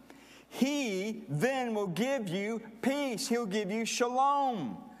him. He then will give you peace. He'll give you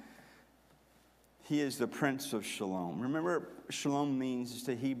shalom. He is the Prince of Shalom. Remember, shalom means, it's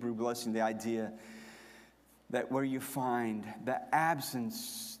the Hebrew blessing, the idea that where you find the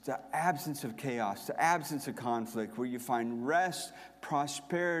absence of chaos, the absence of conflict, where you find rest,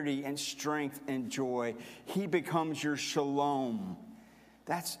 prosperity, and strength and joy, he becomes your shalom.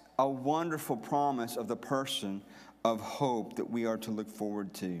 That's a wonderful promise of the person of hope that we are to look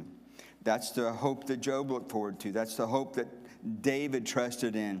forward to. That's the hope that Job looked forward to. That's the hope that David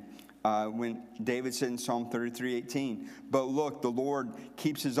trusted in. When David said in Psalm 33:18, "But look, the Lord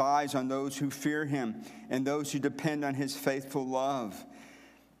keeps his eyes on those who fear him and those who depend on his faithful love."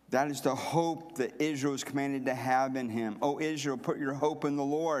 That is the hope that Israel is commanded to have in him. "O Israel, put your hope in the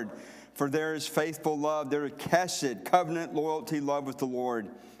Lord, for there is faithful love, there is chesed, covenant loyalty, love with the Lord,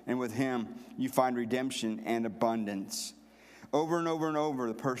 and with him you find redemption and abundance." Over and over and over,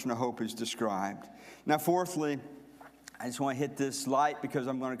 the person of hope is described. Now, fourthly, I just want to hit this light because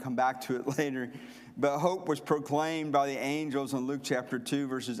I'm going to come back to it later. But hope was proclaimed by the angels in Luke chapter 2,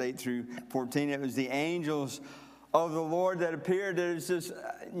 verses 8 through 14. It was the angels of the Lord that appeared. There's this,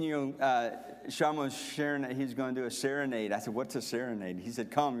 Sean was sharing that he's going to do a serenade. I said, "What's a serenade?" He said,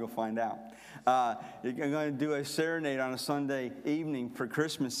 "Come, you'll find out." You're going to do a serenade on a Sunday evening for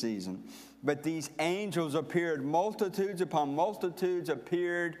Christmas season. But these angels appeared, multitudes upon multitudes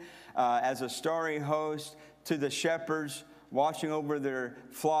appeared as a starry host to the shepherds watching over their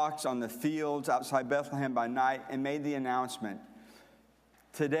flocks on the fields outside Bethlehem by night, and made the announcement,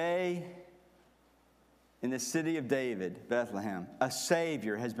 "Today, in the city of David, Bethlehem, a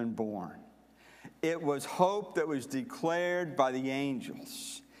Savior has been born." It was hope that was declared by the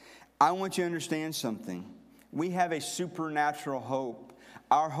angels. I want you to understand something. We have a supernatural hope.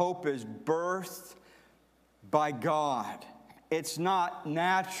 Our hope is birthed by God. It's not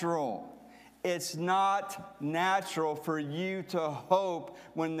natural. It's not natural for you to hope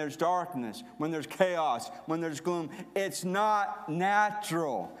when there's darkness, when there's chaos, when there's gloom. It's not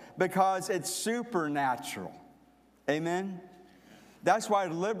natural because it's supernatural. Amen? That's why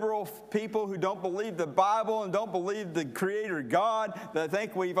liberal people who don't believe the Bible and don't believe the Creator God,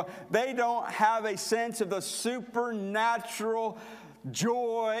 they don't have a sense of the supernatural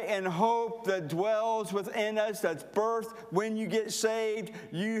joy and hope that dwells within us, that's birthed when you get saved.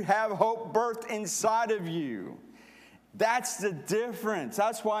 You have hope birthed inside of you. That's the difference.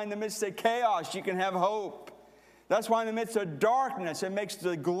 That's why in the midst of chaos you can have hope. That's why in the midst of darkness it makes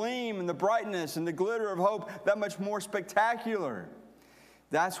the gleam and the brightness and the glitter of hope that much more spectacular.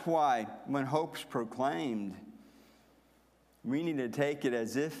 That's why when hope's proclaimed, We need to take it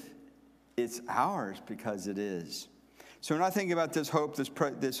as if it's ours, because it is. So when I think about this hope,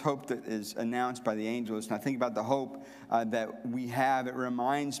 this hope that is announced by the angels, and I think about the hope that we have, it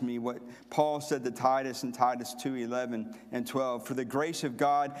reminds me what Paul said to Titus in Titus 2:11 and 12. For the grace of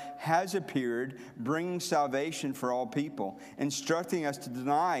God has appeared, bringing salvation for all people, instructing us to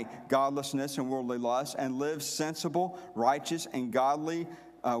deny godlessness and worldly lust, and live sensible, righteous, and godly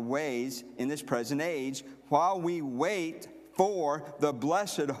ways in this present age, while we wait for the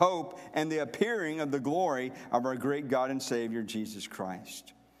blessed hope and the appearing of the glory of our great God and Savior, Jesus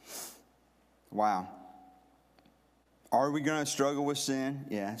Christ. Wow. Are we going to struggle with sin?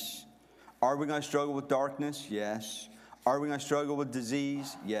 Yes. Are we going to struggle with darkness? Yes. Are we going to struggle with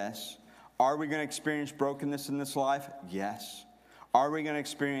disease? Yes. Are we going to experience brokenness in this life? Yes. Are we going to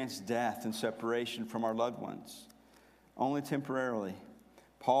experience death and separation from our loved ones? Only temporarily.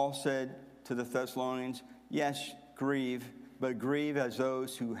 Paul said to the Thessalonians, yes, grieve, but grieve as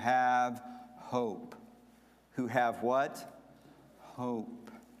those who have hope. Who have what? Hope.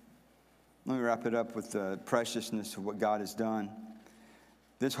 Let me wrap it up with the preciousness of what God has done.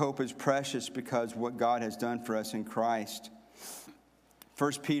 This hope is precious because what God has done for us in Christ.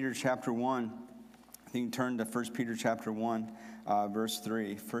 1 Peter chapter 1. I think you turn to 1 Peter chapter 1, verse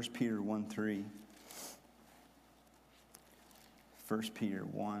 3. 1 Peter 1:3. 1 Peter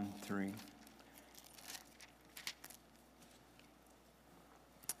 1:3.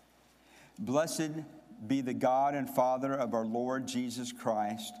 Blessed be the God and Father of our Lord Jesus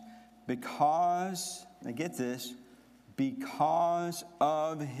Christ, because, now get this, because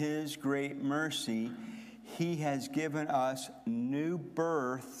of his great mercy, he has given us new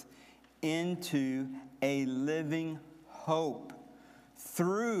birth into a living hope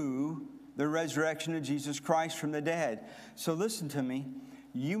through the resurrection of Jesus Christ from the dead. So listen to me.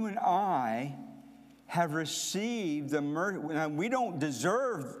 You and I have received the mercy. We don't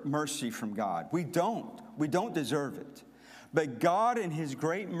deserve mercy from God. We don't. We don't deserve it. But God in his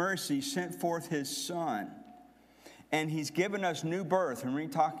great mercy sent forth his Son. And he's given us new birth. And we're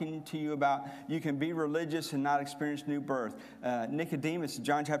talking to you about you can be religious and not experience new birth. Nicodemus in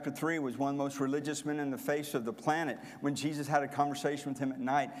John chapter 3 was one of the most religious men in the face of the planet when Jesus had a conversation with him at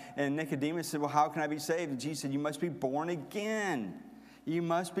night. And Nicodemus said, well, how can I be saved? And Jesus said, you must be born again. You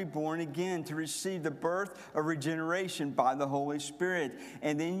must be born again to receive the birth of regeneration by the Holy Spirit.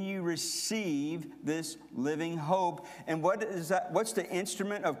 And then you receive this living hope. And what is that? What's the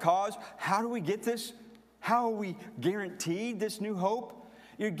instrument of cause? How do we get this? How are we guaranteed this new hope?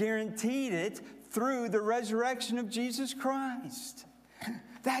 You're guaranteed it through the resurrection of Jesus Christ.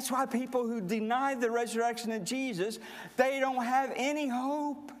 That's why people who deny the resurrection of Jesus, they don't have any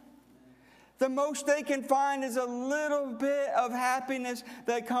hope. The most they can find is a little bit of happiness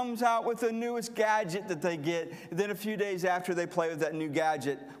that comes out with the newest gadget that they get. And then a few days after they play with that new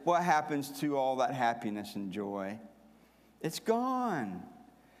gadget, what happens to all that happiness and joy? It's gone.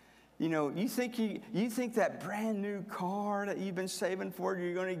 You know, you think that brand new car that you've been saving for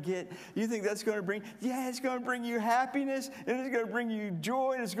you're going to get, you think that's going to bring, yeah, it's going to bring you happiness, and it's going to bring you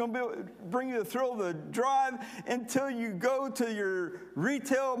joy, and it's going to bring you the thrill of the drive until you go to your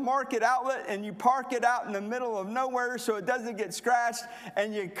retail market outlet and you park it out in the middle of nowhere so it doesn't get scratched,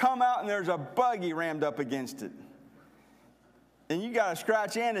 and you come out and there's a buggy rammed up against it. And you got a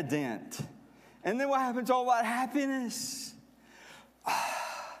scratch and a dent. And then what happens to all that happiness?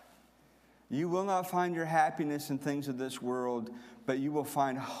 You will not find your happiness in things of this world, but you will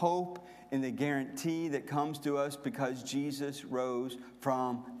find hope in the guarantee that comes to us because Jesus rose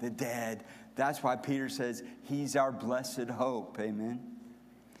from the dead. That's why Peter says he's our blessed hope. Amen.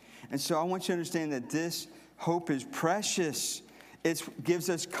 And so I want you to understand that this hope is precious. It gives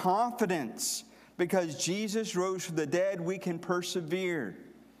us confidence. Because Jesus rose from the dead, we can persevere.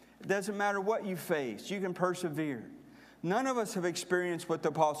 It doesn't matter what you face, you can persevere. None of us have experienced what the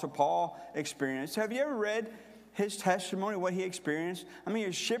Apostle Paul experienced. Have you ever read his testimony, what he experienced? I mean, he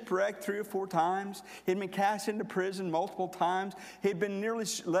was shipwrecked 3 or 4 times. He'd been cast into prison multiple times. He'd been nearly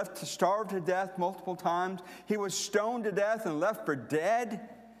left to starve to death multiple times. He was stoned to death and left for dead.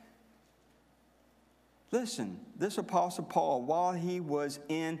 Listen, this Apostle Paul, while he was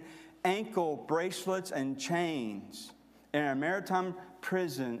in ankle bracelets and chains in a maritime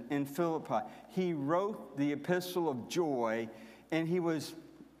prison in Philippi, he wrote the Epistle of Joy, and he was,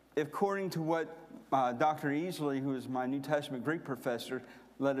 according to what Dr. Easley, who is my New Testament Greek professor,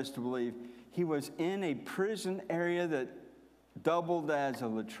 led us to believe, he was in a prison area that doubled as a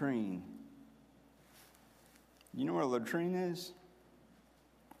latrine. You know what a latrine is?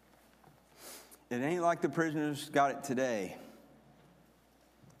 It ain't like the prisoners got it today.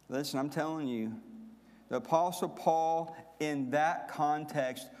 Listen, I'm telling you, The Apostle Paul, in that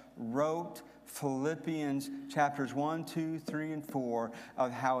context, wrote Philippians chapters 1, 2, 3, and 4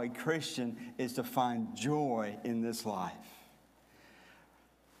 of how a Christian is to find joy in this life.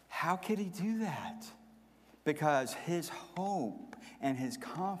 How could he do that? Because his hope and his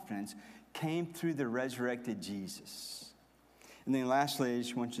confidence came through the resurrected Jesus. And then lastly, I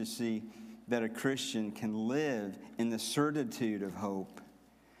just want you to see that a Christian can live in the certitude of hope.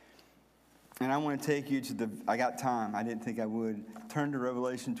 And I want to take you to I got time. I didn't think I would. Turn to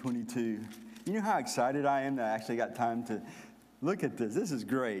Revelation 22. You know how excited I am that I actually got time to look at this. This is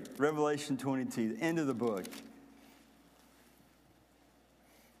great. Revelation 22, the end of the book.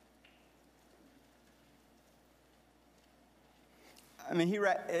 I mean,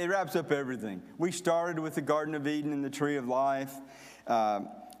 it wraps up everything. We started with the Garden of Eden and the Tree of Life.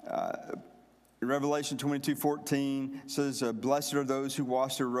 Revelation 22:14 says, blessed are those who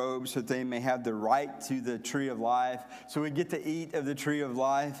wash their robes so that they may have the right to the tree of life. So we get to eat of the tree of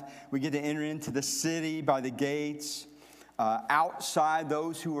life. We get to enter into the city by the gates. Outside,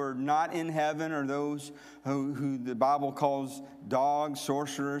 those who are not in heaven are those who the Bible calls dogs,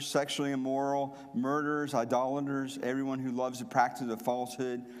 sorcerers, sexually immoral, murderers, idolaters, everyone who loves the practice of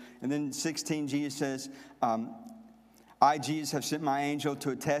falsehood. And then 16, Jesus says, I, Jesus, have sent my angel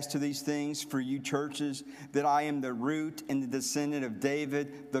to attest to these things for you churches, that I am the root and the descendant of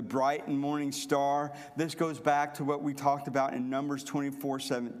David, the bright and morning star. This goes back to what we talked about in Numbers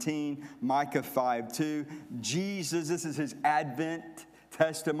 24:17, Micah 5:2. Jesus, this is his Advent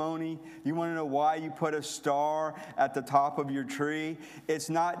testimony. You want to know why you put a star at the top of your tree? It's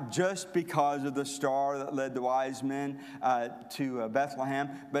not just because of the star that led the wise men to Bethlehem,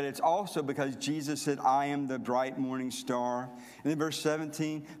 but it's also because Jesus said, I am the bright morning star. And then verse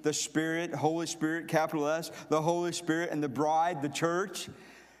 17, the Spirit, Holy Spirit, capital S, the Holy Spirit and the bride, the church.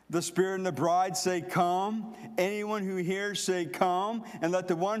 The Spirit and the bride say, come. Anyone who hears say, come. And let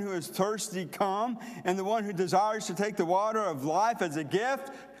the one who is thirsty come. And the one who desires to take the water of life as a gift.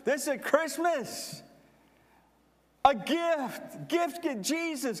 This is Christmas. A gift. Gift to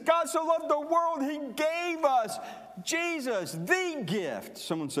Jesus. God so loved the world, he gave us Jesus, the gift.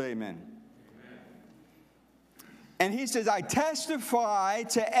 Someone say amen. And he says, I testify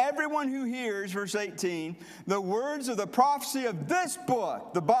to everyone who hears, verse 18, the words of the prophecy of this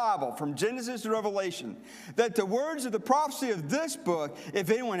book, the Bible, from Genesis to Revelation, that the words of the prophecy of this book,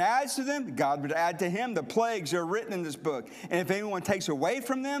 if anyone adds to them, God would add to him. The plagues are written in this book. And if anyone takes away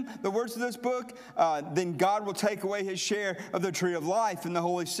from them the words of this book, then God will take away his share of the tree of life and the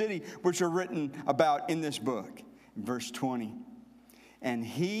holy city, which are written about in this book. Verse 20. And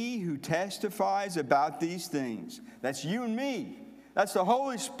he who testifies about these things, that's you and me, that's the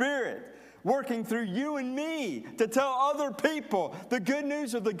Holy Spirit working through you and me to tell other people the good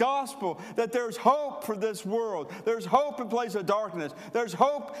news of the gospel, that there's hope for this world. There's hope in place of darkness. There's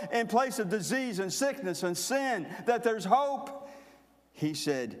hope in place of disease and sickness and sin, that there's hope. He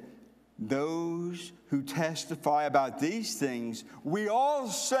said, those who testify about these things, we all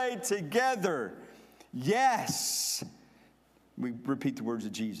say together, yes. We repeat the words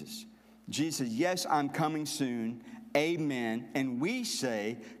of Jesus. Jesus says, yes, I'm coming soon. Amen. And we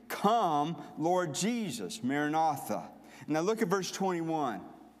say, come, Lord Jesus. Maranatha. Now look at verse 21.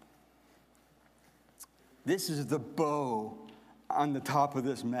 This is the bow on the top of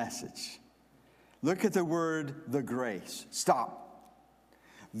this message. Look at the word, the grace. Stop.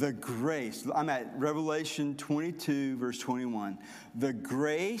 The grace. I'm at Revelation 22, verse 21. The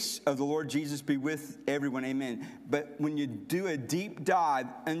grace of the Lord Jesus be with everyone. Amen. But when you do a deep dive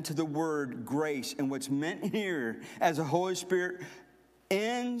into the word grace and what's meant here as the Holy Spirit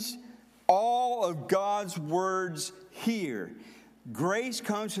ends all of God's words here. Grace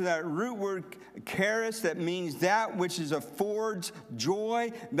comes from that root word charis, that means that which affords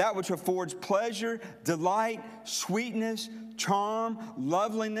joy, that which affords pleasure, delight, sweetness, charm,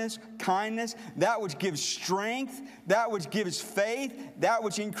 loveliness, kindness, that which gives strength, that which gives faith, that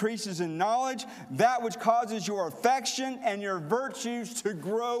which increases in knowledge, that which causes your affection and your virtues to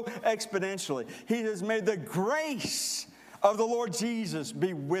grow exponentially. He has made the grace of the Lord Jesus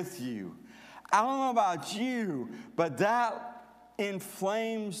be with you. I don't know about you, but that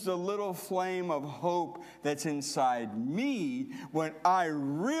inflames the little flame of hope that's inside me when I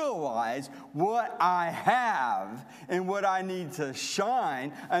realize what I have and what I need to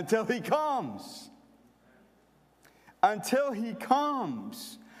shine until he comes. Until he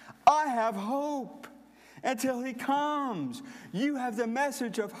comes, I have hope. Until he comes, you have the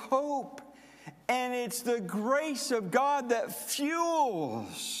message of hope. And it's the grace of God that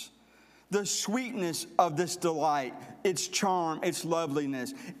fuels the sweetness of this delight, its charm, its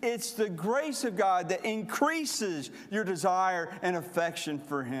loveliness. It's the grace of God that increases your desire and affection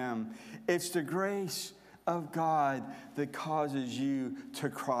for Him. It's the grace of God that causes you to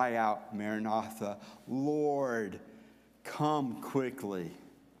cry out, Maranatha, Lord, come quickly.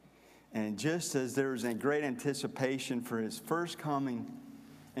 And just as there is a great anticipation for His first coming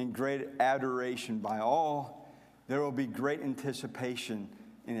and great adoration by all, there will be great anticipation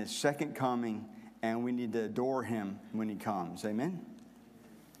in His second coming, and we need to adore Him when He comes. Amen?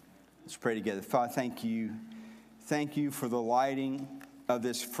 Let's pray together. Father, thank you. Thank you for the lighting of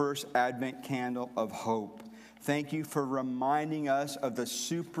this first Advent candle of hope. Thank you for reminding us of the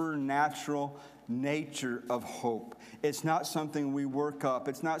supernatural nature of hope. It's not something we work up.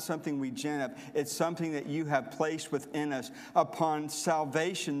 It's not something we gin up. It's something that you have placed within us. Upon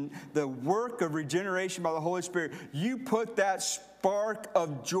salvation, the work of regeneration by the Holy Spirit, you put that spark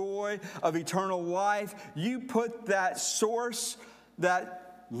of joy, of eternal life. You put that source,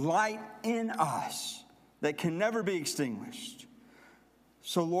 that light in us that can never be extinguished.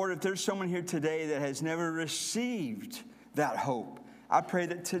 So, Lord, if there's someone here today that has never received that hope, I pray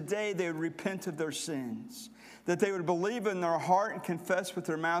that today they would repent of their sins, that they would believe in their heart and confess with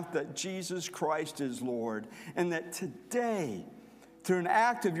their mouth that Jesus Christ is Lord, and that today, through an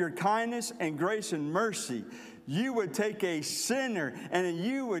act of your kindness and grace and mercy, you would take a sinner and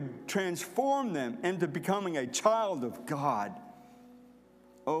you would transform them into becoming a child of God.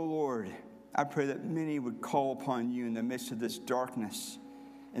 Oh, Lord, I pray that many would call upon you in the midst of this darkness,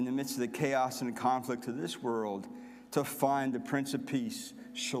 in the midst of the chaos and the conflict of this world, to find the Prince of Peace,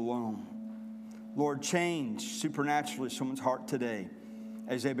 Shalom. Lord, change supernaturally someone's heart today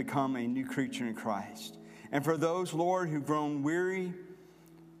as they become a new creature in Christ. And for those, Lord, who've grown weary,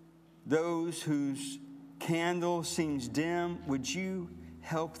 those whose candle seems dim, would you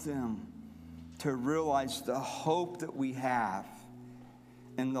help them to realize the hope that we have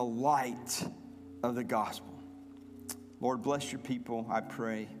in the light of the gospel? Lord, bless your people, I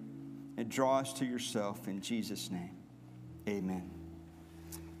pray, and draw us to yourself in Jesus' name. Amen.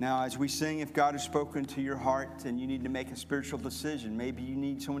 Now, as we sing, if God has spoken to your heart and you need to make a spiritual decision, maybe you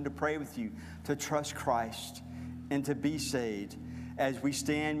need someone to pray with you, to trust Christ, and to be saved. As we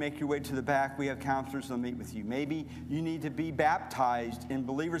stand, make your way to the back. We have counselors that'll meet with you. Maybe you need to be baptized in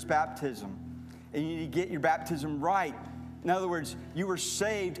believer's baptism, and you need to get your baptism right. In other words, you were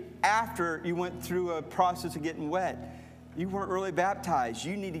saved after you went through a process of getting wet. You weren't really baptized.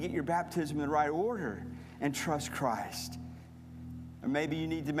 You need to get your baptism in the right order and trust Christ. Or maybe you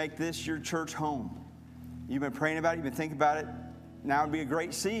need to make this your church home. You've been praying about it. You've been thinking about it. Now would be a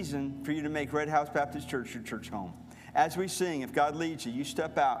great season for you to make Red House Baptist Church your church home. As we sing, if God leads you, you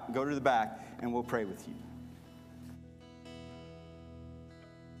step out, go to the back, and we'll pray with you.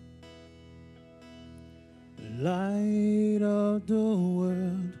 Light of the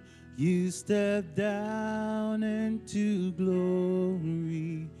world, you step down into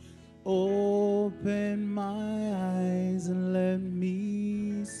glory. Open my eyes and let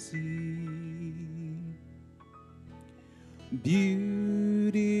me see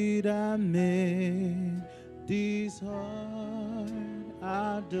beauty that made this heart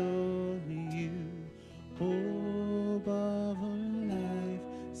adore you. Hope of a life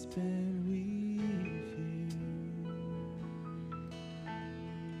spent with you.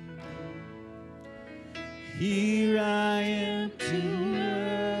 Here I am to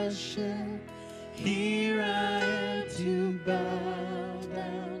worship. Here I am to bow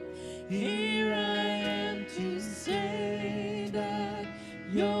down. Here I am to say that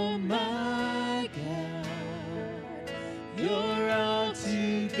you're my God. You're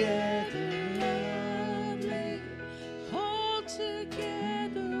altogether lovely,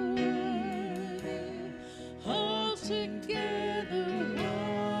 altogether worthy, altogether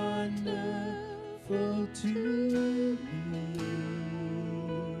wonderful to me.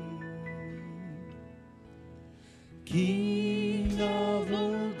 King of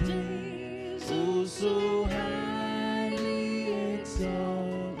all days, oh so highly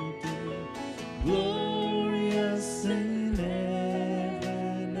exalted, glorious in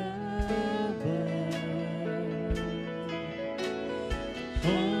heaven above.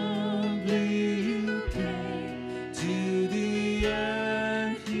 Humbly you came to the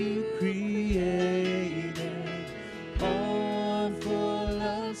earth you created, all for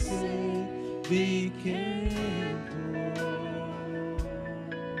our sake became.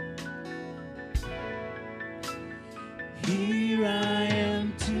 Here I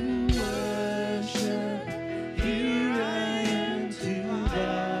am to worship. Here I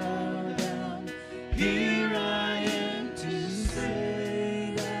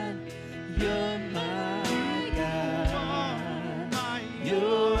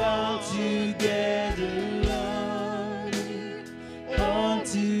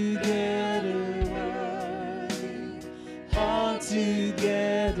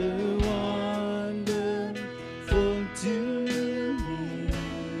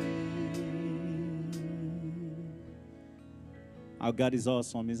Our God is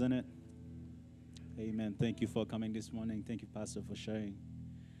awesome, isn't it? Amen. Thank you for coming this morning. Thank you, Pastor, for sharing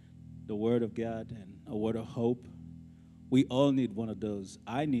the word of God and a word of hope. We all need one of those.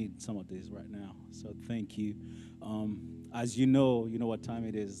 I need some of these right now. So thank you. As you know what time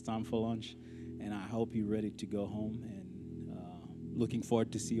it is. It's time for lunch. And I hope you're ready to go home. And looking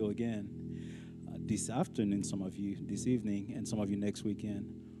forward to see you again this afternoon, some of you this evening, and some of you next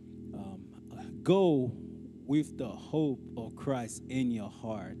weekend. Go with the hope of Christ in your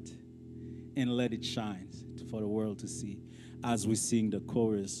heart and let it shine for the world to see as we sing the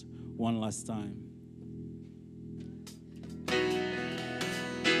chorus one last time.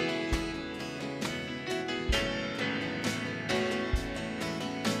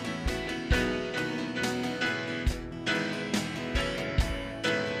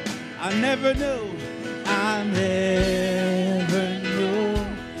 I never knew how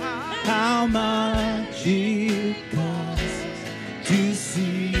much it costs to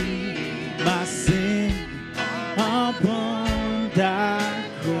see my sin upon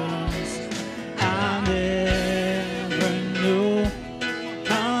that cross. I never knew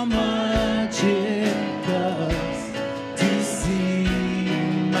how much it costs to see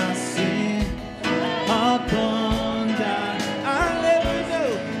my sin upon that. I never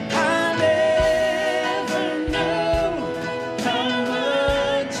knew how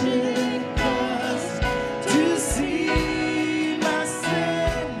much it costs to see my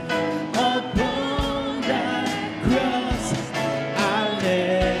sin upon that cross. I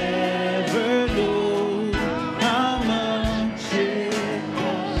never knew how much it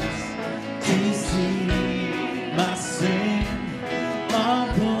costs to see my sin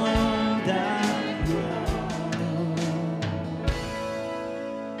upon that cross.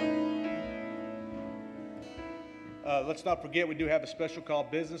 Let's not forget, we do have a special call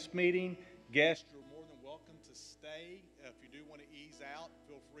business meeting. Guests, you're more than welcome to stay. If you do want to ease out,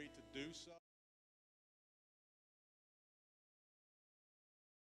 feel free to do so.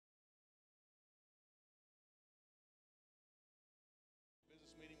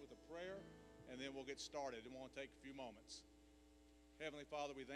 Business meeting with a prayer, and then we'll get started. It won't take a few moments. Heavenly Father, we thank